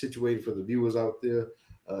trying to get situated for the viewers out there.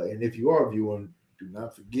 And if you are viewing, do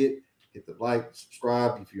not forget, hit the like,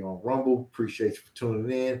 subscribe. If you're on Rumble, appreciate you for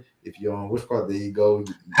tuning in. If you're on which part, there you go.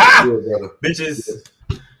 Bitches.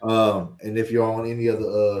 And if you're on any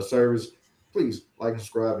other service, please like and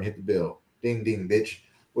subscribe and hit the bell. Ding, ding, bitch.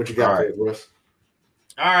 What you got for us, Russ?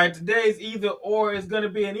 All right, today's either or is going to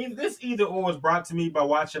be this either or is brought to me by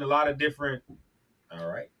watching a lot of different. All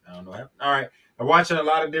right, I don't know. All right, I'm watching a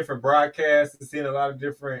lot of different broadcasts and seeing a lot of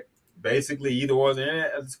different, basically either or.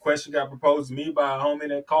 And this question got proposed to me by a homie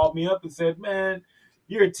that called me up and said, "Man,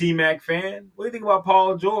 you're a T-Mac fan. What do you think about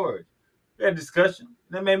Paul George?" We had a discussion.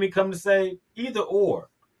 That made me come to say either or,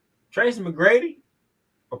 Tracy McGrady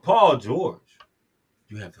or Paul George.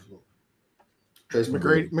 You have the floor. Tracy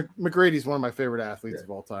McGrady's one of my favorite athletes of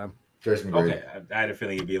all time. Tracy McGrady. Okay, I had a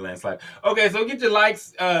feeling it'd be a landslide. Okay, so get your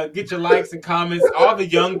likes and comments. All the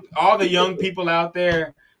young people out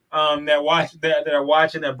there that are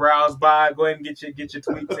watching, that browse by. Go ahead and get your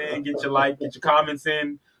tweets in, get your comments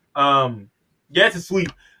in. Yeah, it's a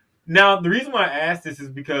sweep. Now, the reason why I asked this is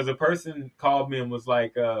because a person called me and was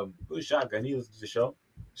like, who's Shotgun? He listened to the show.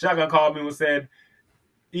 Shotgun called me and said,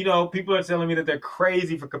 people are telling me that they're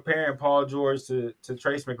crazy for comparing Paul George to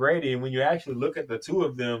Trace McGrady. And when you actually look at the two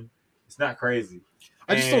of them, it's not crazy.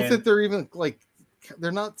 I just don't think they're even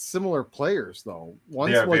they're not similar players though.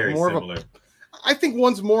 One's very more similar. I think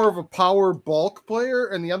one's more of a power bulk player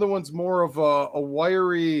and the other one's more of a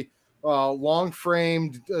wiry, long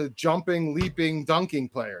framed, jumping, leaping, dunking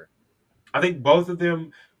player. I think both of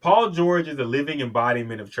them, Paul George is a living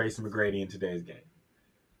embodiment of Tracy McGrady in today's game.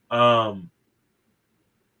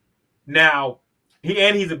 Now,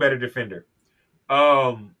 he's a better defender.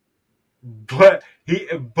 But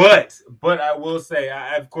I will say,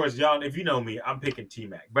 of course, y'all, if you know me, I'm picking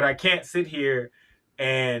T-Mac. But I can't sit here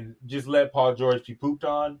and just let Paul George be pooped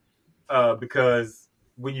on, because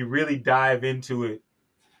when you really dive into it,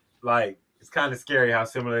 it's kind of scary how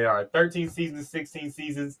similar they are. 13 seasons, 16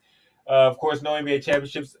 seasons. Of course, no NBA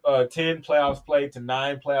championships. 10 playoffs played to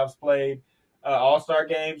 9 playoffs played. All-Star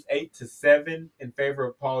games, 8-7 in favor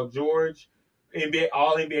of Paul George.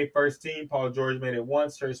 All NBA first team. Paul George made it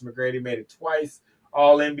once. Tracy McGrady made it twice.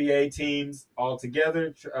 All NBA teams all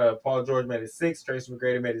together. Paul George made it 6. Tracy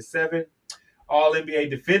McGrady made it 7. All NBA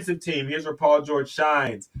defensive team. Here's where Paul George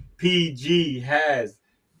shines. PG has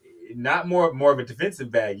not more of a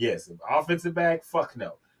defensive bag. Yes, offensive bag. Fuck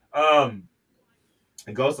no.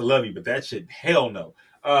 And Ghost, I love you, but that shit, hell no.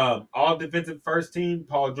 All defensive first team,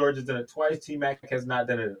 Paul George has done it twice. T-Mac has not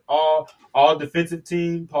done it at all. All defensive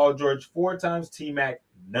team, Paul George 4 times. T-Mac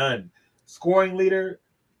none. Scoring leader,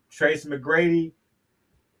 Tracy McGrady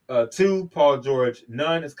 2. Paul George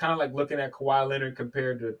none. It's kind of like looking at Kawhi Leonard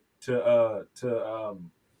compared to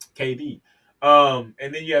KD. And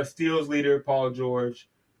then you have steals leader, Paul George,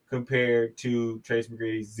 compared to Tracy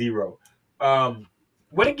McGrady 0.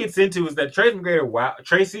 What it gets into is that Tracy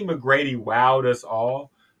McGrady wowed us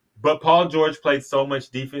all, but Paul George played so much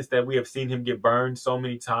defense that we have seen him get burned so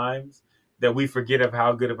many times that we forget of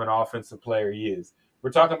how good of an offensive player he is.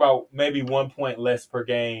 We're talking about maybe 1 point less per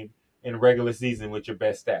game in regular season with your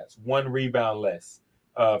best stats. 1 rebound less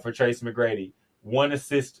for Tracy McGrady. 1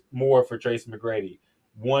 assist more for Tracy McGrady.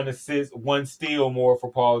 1 steal more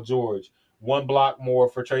for Paul George. 1 block more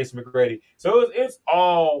for Tracy McGrady. So it's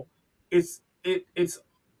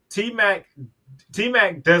T-Mac.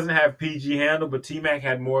 T-Mac doesn't have PG handle, but T-Mac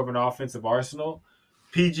had more of an offensive arsenal.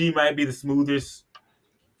 PG might be the smoothest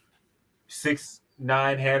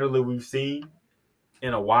 6'9" handler we've seen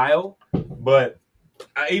in a while, but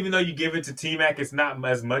even though you give it to T-Mac, it's not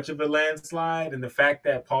as much of a landslide. And the fact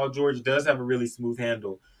that Paul George does have a really smooth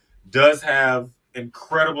handle, does have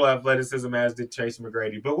incredible athleticism, as did Tracy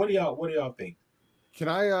McGrady. But what do y'all think? Can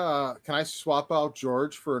I swap out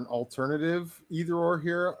George for an alternative either or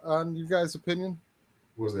here on you guys' opinion?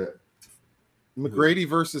 What was that? McGrady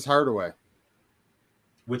versus Hardaway.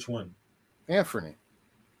 Which one? Anthony.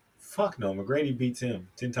 Fuck no, McGrady beats him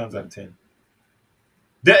 10 times out of 10.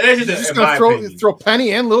 That's just gonna throw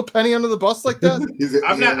Penny and Little Penny under the bus like that?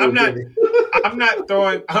 I'm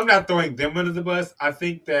not throwing them under the bus. I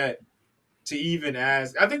think that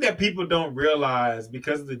I think that people don't realize,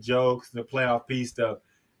 because of the jokes and the playoff P stuff,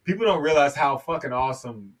 people don't realize how fucking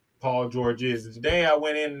awesome Paul George is. And today I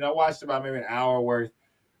went in and I watched about maybe an hour worth.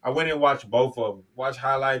 I went in and watched both of them. Watched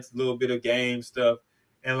highlights, a little bit of game stuff.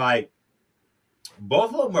 And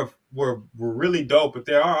both of them were really dope, but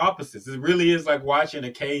there are opposites. It really is like watching a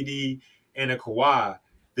KD and a Kawhi.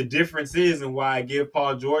 The difference is, and why I give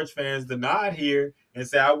Paul George fans the nod here and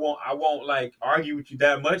say I won't argue with you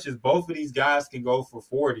that much, is both of these guys can go for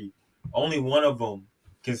 40. Only one of them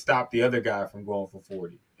can stop the other guy from going for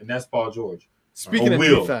 40, and that's Paul George. Speaking of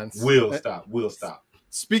defense, will stop.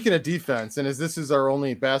 Speaking of defense, and as this is our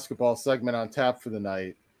only basketball segment on tap for the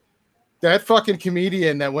night, that fucking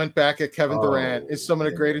comedian that went back at Kevin Durant is some of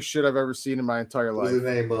the greatest shit I've ever seen in my entire life. What's his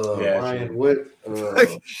name?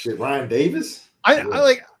 Ryan Davis?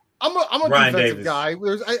 I'm a defensive guy.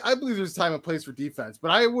 I believe there's time and place for defense,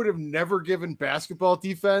 but I would have never given basketball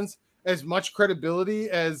defense as much credibility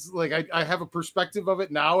as like I have a perspective of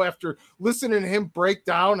it now after listening to him break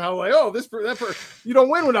down how like, oh, you don't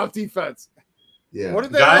win without defense. Yeah. What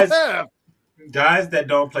did they all have? Guys that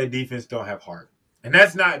don't play defense don't have heart. And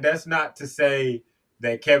that's not to say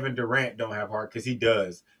that Kevin Durant don't have heart, because he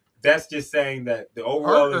does. That's just saying that the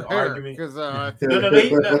overall argument. Because no, he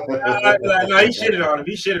shitted on him.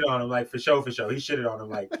 He shitted on him, like for sure. He shitted on him,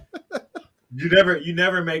 like you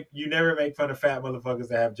never make fun of fat motherfuckers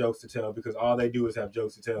that have jokes to tell, because all they do is have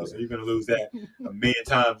jokes to tell. So you're gonna lose that a million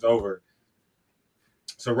times over.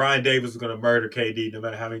 So Ryan Davis is gonna murder KD no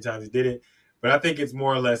matter how many times he did it. But I think it's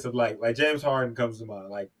more or less of like James Harden comes to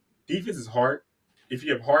mind. Like, defense is heart. If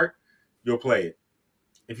you have heart, you'll play it.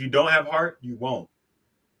 If you don't have heart, you won't.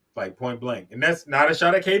 Like, point blank. And that's not a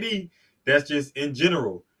shot at KD. That's just in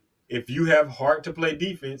general. If you have heart to play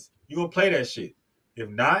defense, you're going to play that shit. If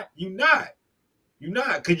not, you're not. You're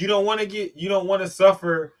not. Because you don't want to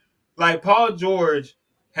suffer. Like, Paul George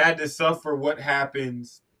had to suffer what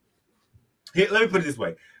happens. Here, let me put it this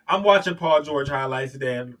way. I'm watching Paul George highlights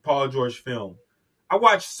today and Paul George film. I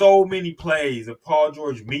watched so many plays of Paul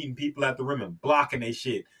George meeting people at the rim and blocking their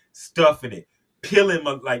shit, stuffing it, peeling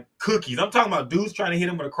them like cookies. I'm talking about dudes trying to hit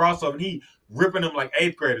him with a crossover and he ripping them like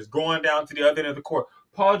 8th graders, going down to the other end of the court.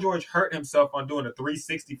 Paul George hurt himself on doing a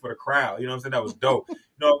 360 for the crowd. You know what I'm saying? That was dope.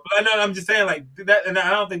 I'm just saying like that, and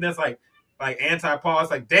I don't think that's like anti-Paul.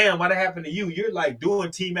 It's like, damn, what happened to you? You're like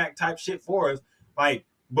doing T-Mac type shit for us. Like,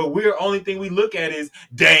 but only thing we look at is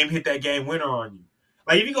Dame hit that game winner on you.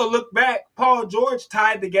 Like, if you go look back, Paul George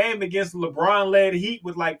tied the game against LeBron-led Heat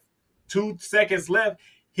with like 2 seconds left,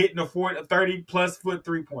 hitting a 30-plus foot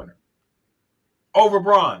three-pointer. Over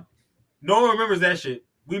Bron. No one remembers that shit.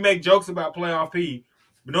 We make jokes about playoff P,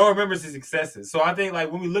 but no one remembers his successes. So I think,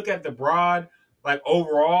 like, when we look at the broad, like,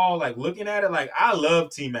 overall, like, looking at it, like, I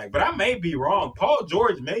love T-Mac, but I may be wrong. Paul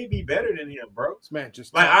George may be better than him, bro. This man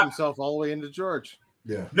just talked himself all the way into George.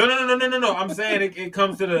 Yeah. No. I'm saying it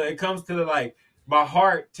comes to the like, my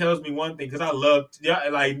heart tells me one thing, because I love,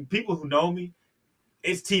 like, people who know me,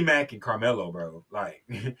 it's T-Mac and Carmelo, bro. Like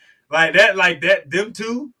that, them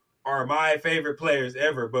two are my favorite players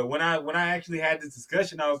ever. But when I actually had this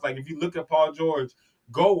discussion, I was like, if you look at Paul George,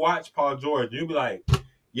 go watch Paul George. You'll be like,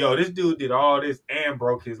 yo, this dude did all this and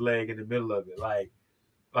broke his leg in the middle of it.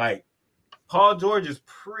 Like Paul George is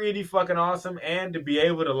pretty fucking awesome, and to be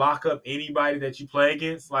able to lock up anybody that you play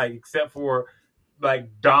against, like, except for like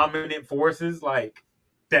dominant forces, like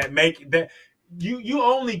that make that you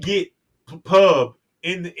only get pub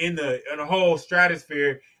in the whole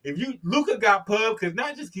stratosphere. If Luka got pub, because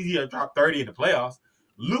not just because he dropped 30 in the playoffs.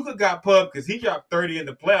 Luka got pub because he dropped 30 in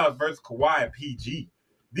the playoffs versus Kawhi and PG.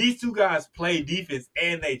 These two guys play defense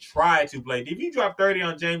and they try to play. If you drop 30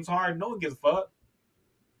 on James Harden, no one gives a fuck.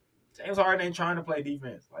 James Harden ain't trying to play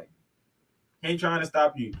defense. Like, he ain't trying to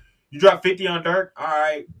stop you. You drop 50 on Dirk, all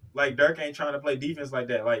right. Like, Dirk ain't trying to play defense like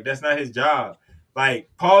that. Like, that's not his job. Like,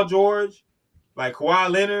 Paul George, like Kawhi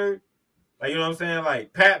Leonard, like, you know what I'm saying?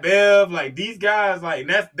 Like, Pat Bev, like, these guys, like,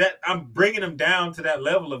 that I'm bringing them down to that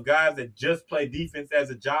level of guys that just play defense as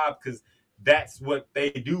a job, because that's what they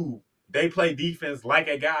do. They play defense like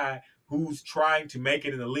a guy who's trying to make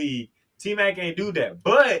it in the league. T-Mac ain't do that.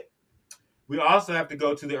 But we also have to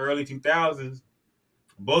go to the early 2000s.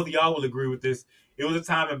 Both of y'all will agree with this. It was a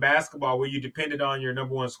time in basketball where you depended on your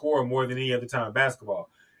number one scorer more than any other time in basketball.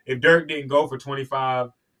 If Dirk didn't go for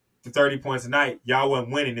 25 to 30 points a night, y'all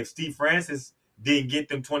wasn't winning. If Steve Francis didn't get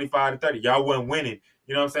them 25 to 30, y'all wasn't winning.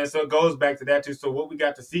 You know what I'm saying? So it goes back to that too. So what we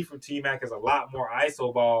got to see from T-Mac is a lot more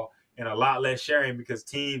ISO ball and a lot less sharing, because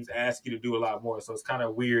teams ask you to do a lot more. So it's kind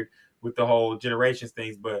of weird with the whole generations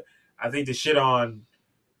things. But I think the shit on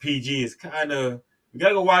PG is kind of, you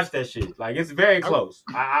gotta go watch that shit. Like, it's very close.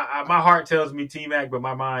 I my heart tells me T-Mac, but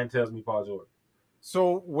my mind tells me Paul George.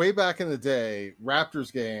 So way back in the day,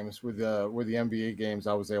 Raptors games were the NBA games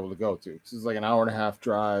I was able to go to. This is like an hour and a half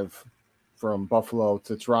drive from Buffalo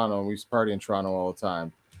to Toronto, and we used to party in Toronto all the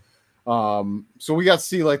time. So we got to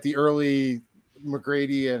see like the early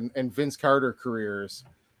McGrady and Vince Carter careers.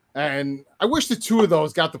 And I wish the two of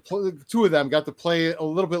them got to play a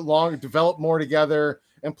little bit longer, develop more together,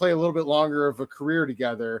 and play a little bit longer of a career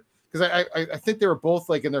together. Because I think they were both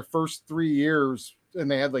like in their first 3 years, and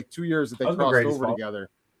they had like 2 years that they crossed over together.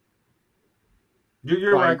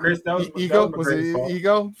 You're right, Chris. That was ego. Was it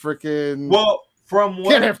ego? Freaking. Well, from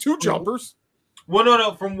what can't have two jumpers. Well,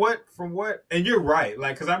 no. From what, and you're right.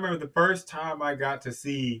 Like, because I remember the first time I got to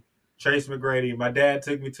see Trace McGrady, my dad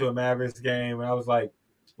took me to a Mavericks game, and I was like,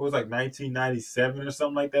 it was like 1997 or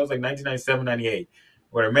something like that. It was like 1997, 98.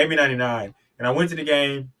 or maybe 99. And I went to the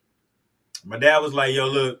game. My dad was like, yo,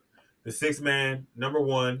 look, the sixth man, number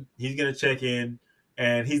one, he's going to check in,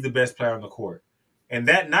 and he's the best player on the court. And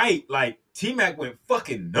that night, like, T-Mac went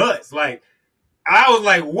fucking nuts. Like, I was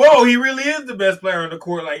like, whoa, he really is the best player on the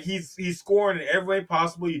court. Like, he's scoring in every way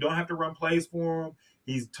possible. You don't have to run plays for him.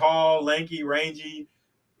 He's tall, lanky, rangy.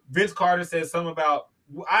 Vince Carter said something about,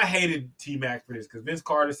 I hated T-Mac for this, because Vince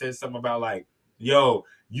Carter said something about, like, yo,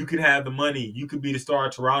 you could have the money. You could be the star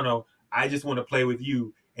of Toronto. I just want to play with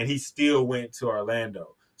you. And he still went to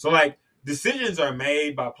Orlando. So, like, decisions are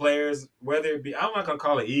made by players, whether it be, I'm not going to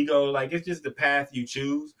call it ego. Like, it's just the path you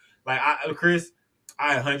choose. Like, Chris,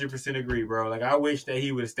 I 100% agree, bro. Like, I wish that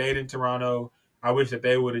he would have stayed in Toronto. I wish that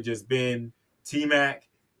they would have just been T-Mac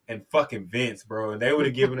and fucking Vince, bro. And they would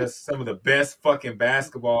have given us some of the best fucking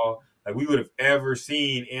basketball like we would have ever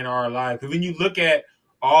seen in our life. Because when you look at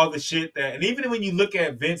all the shit that, and even when you look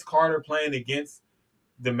at Vince Carter playing against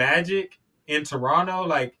the Magic in Toronto,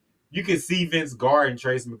 like, you can see Vince guarding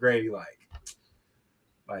Tracy McGrady,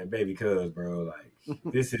 like baby cuz, bro, like,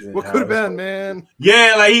 this isn't what could have been, man.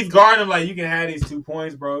 Yeah, like, he's guarding him like, you can have these 2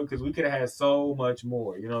 points, bro, because we could have had so much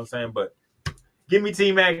more, you know what I'm saying? But give me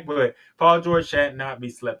T-Mac, but Paul George can't not be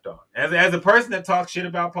slept on. As a person that talks shit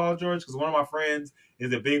about Paul George, because one of my friends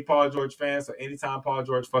is a big Paul George fan, so anytime Paul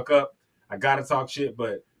George fuck up, I gotta talk shit.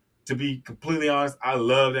 But to be completely honest, I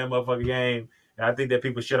love that motherfucking game. And I think that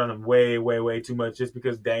people shit on him way, way, way too much just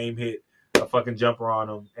because Dame hit a fucking jumper on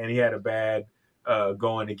him and he had a bad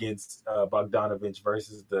going against Bogdanovich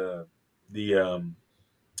versus the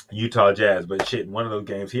Utah Jazz. But shit, in one of those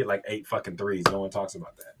games, he hit like 8 fucking threes. No one talks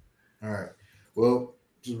about that. All right. Well,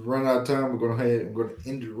 just run out of time. We're going to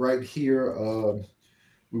end it right here.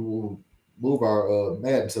 We will move our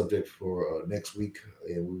Madden subject for next week,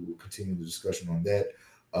 and we will continue the discussion on that.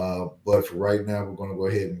 But for right now, we're going to go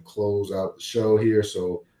ahead and close out the show here.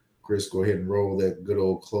 So, Chris, go ahead and roll that good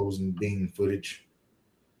old closing bean footage.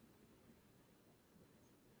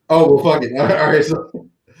 Oh, well, fuck it. All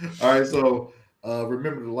right. So,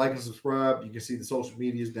 remember to like and subscribe. You can see the social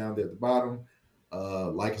medias down there at the bottom.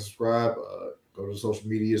 Like and subscribe. Go to the social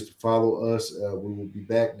medias to follow us. We will be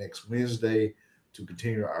back next Wednesday to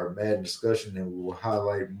continue our Madden discussion, and we will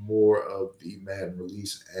highlight more of the Madden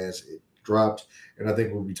release as it dropped. And I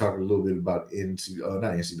think we'll be talking a little bit about NCAA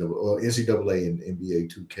and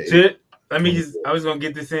NBA 2K. Shit. I was going to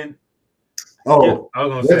get this in. Oh, yeah, I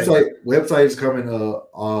was gonna say. Website is coming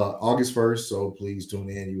August 1st, so please tune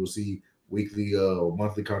in. You will see weekly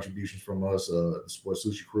monthly contributions from us, the Sports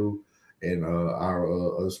Sushi crew, and our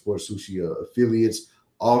other Sports Sushi affiliates.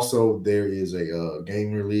 Also, there is a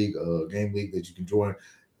game league that you can join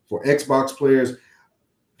for Xbox players.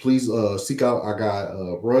 Please seek out our guy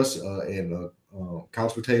Russ and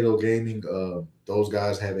Couch Potato Gaming. Those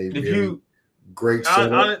guys have a great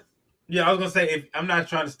setup. Yeah, I was gonna say, if I'm not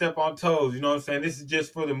trying to step on toes, you know what I'm saying? This is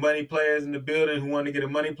just for the money players in the building who want to get a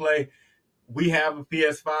money play. We have a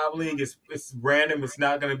PS5 league. It's random. It's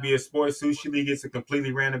not gonna be a Sports Sushi league. It's a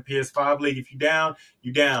completely random PS5 league. If you down,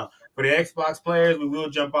 you down. For the Xbox players, we will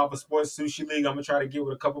jump off a Sports Sushi league. I'm gonna try to get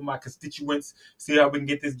with a couple of my constituents, see how we can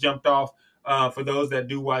get this jumped off. For those that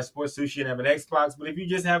do watch Sports Sushi and have an Xbox. But if you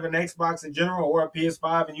just have an Xbox in general or a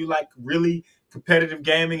PS5 and you like really competitive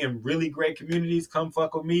gaming and really great communities, come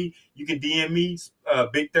fuck with me. You can DM me,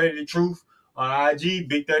 Big 30 The Truth on IG,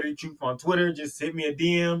 Big 30 The Truth on Twitter. Just hit me a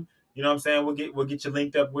DM. You know what I'm saying? We'll get you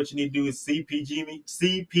linked up. What you need to do is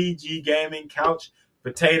CPG Gaming, Couch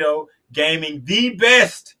Potato Gaming, the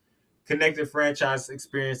best connected franchise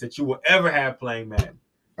experience that you will ever have playing Madden.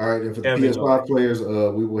 All right, and for the PS5 players,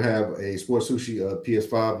 we will have a Sports Sushi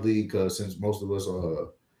PS5 league since most of us are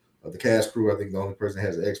the cast crew. I think the only person that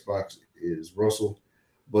has an Xbox is Russell.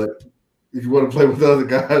 But if you want to play with the other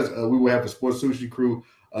guys, we will have a Sports Sushi crew.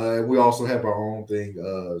 And we also have our own thing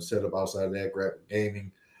set up outside of that, Graphic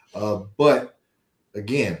Gaming. But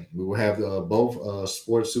again, we will have both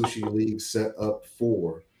Sports Sushi leagues set up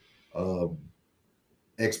for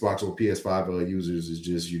Xbox or PS5 users. Is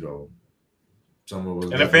just, some of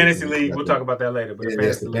us. And the fantasy league, we'll talk about that later. But the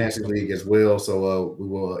fantasy league as well. So we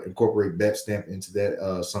will incorporate BetStamp into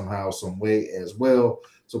that somehow, some way as well.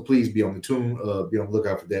 So please be on the tune, be on the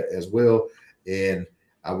lookout for that as well. And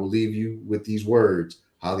I will leave you with these words.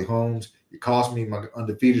 Holly Holmes, you cost me my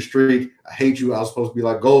undefeated streak. I hate you. I was supposed to be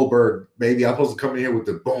like Goldberg, baby. I'm supposed to come in here with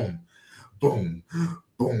the boom, boom,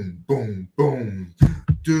 boom, boom, boom.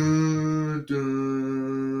 Dun,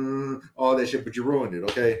 dun, all that shit, but you ruined it.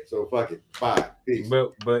 Okay, so fuck it. Bye. Peace.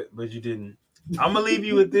 But you didn't. I'm gonna leave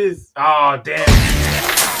you with this. Oh damn.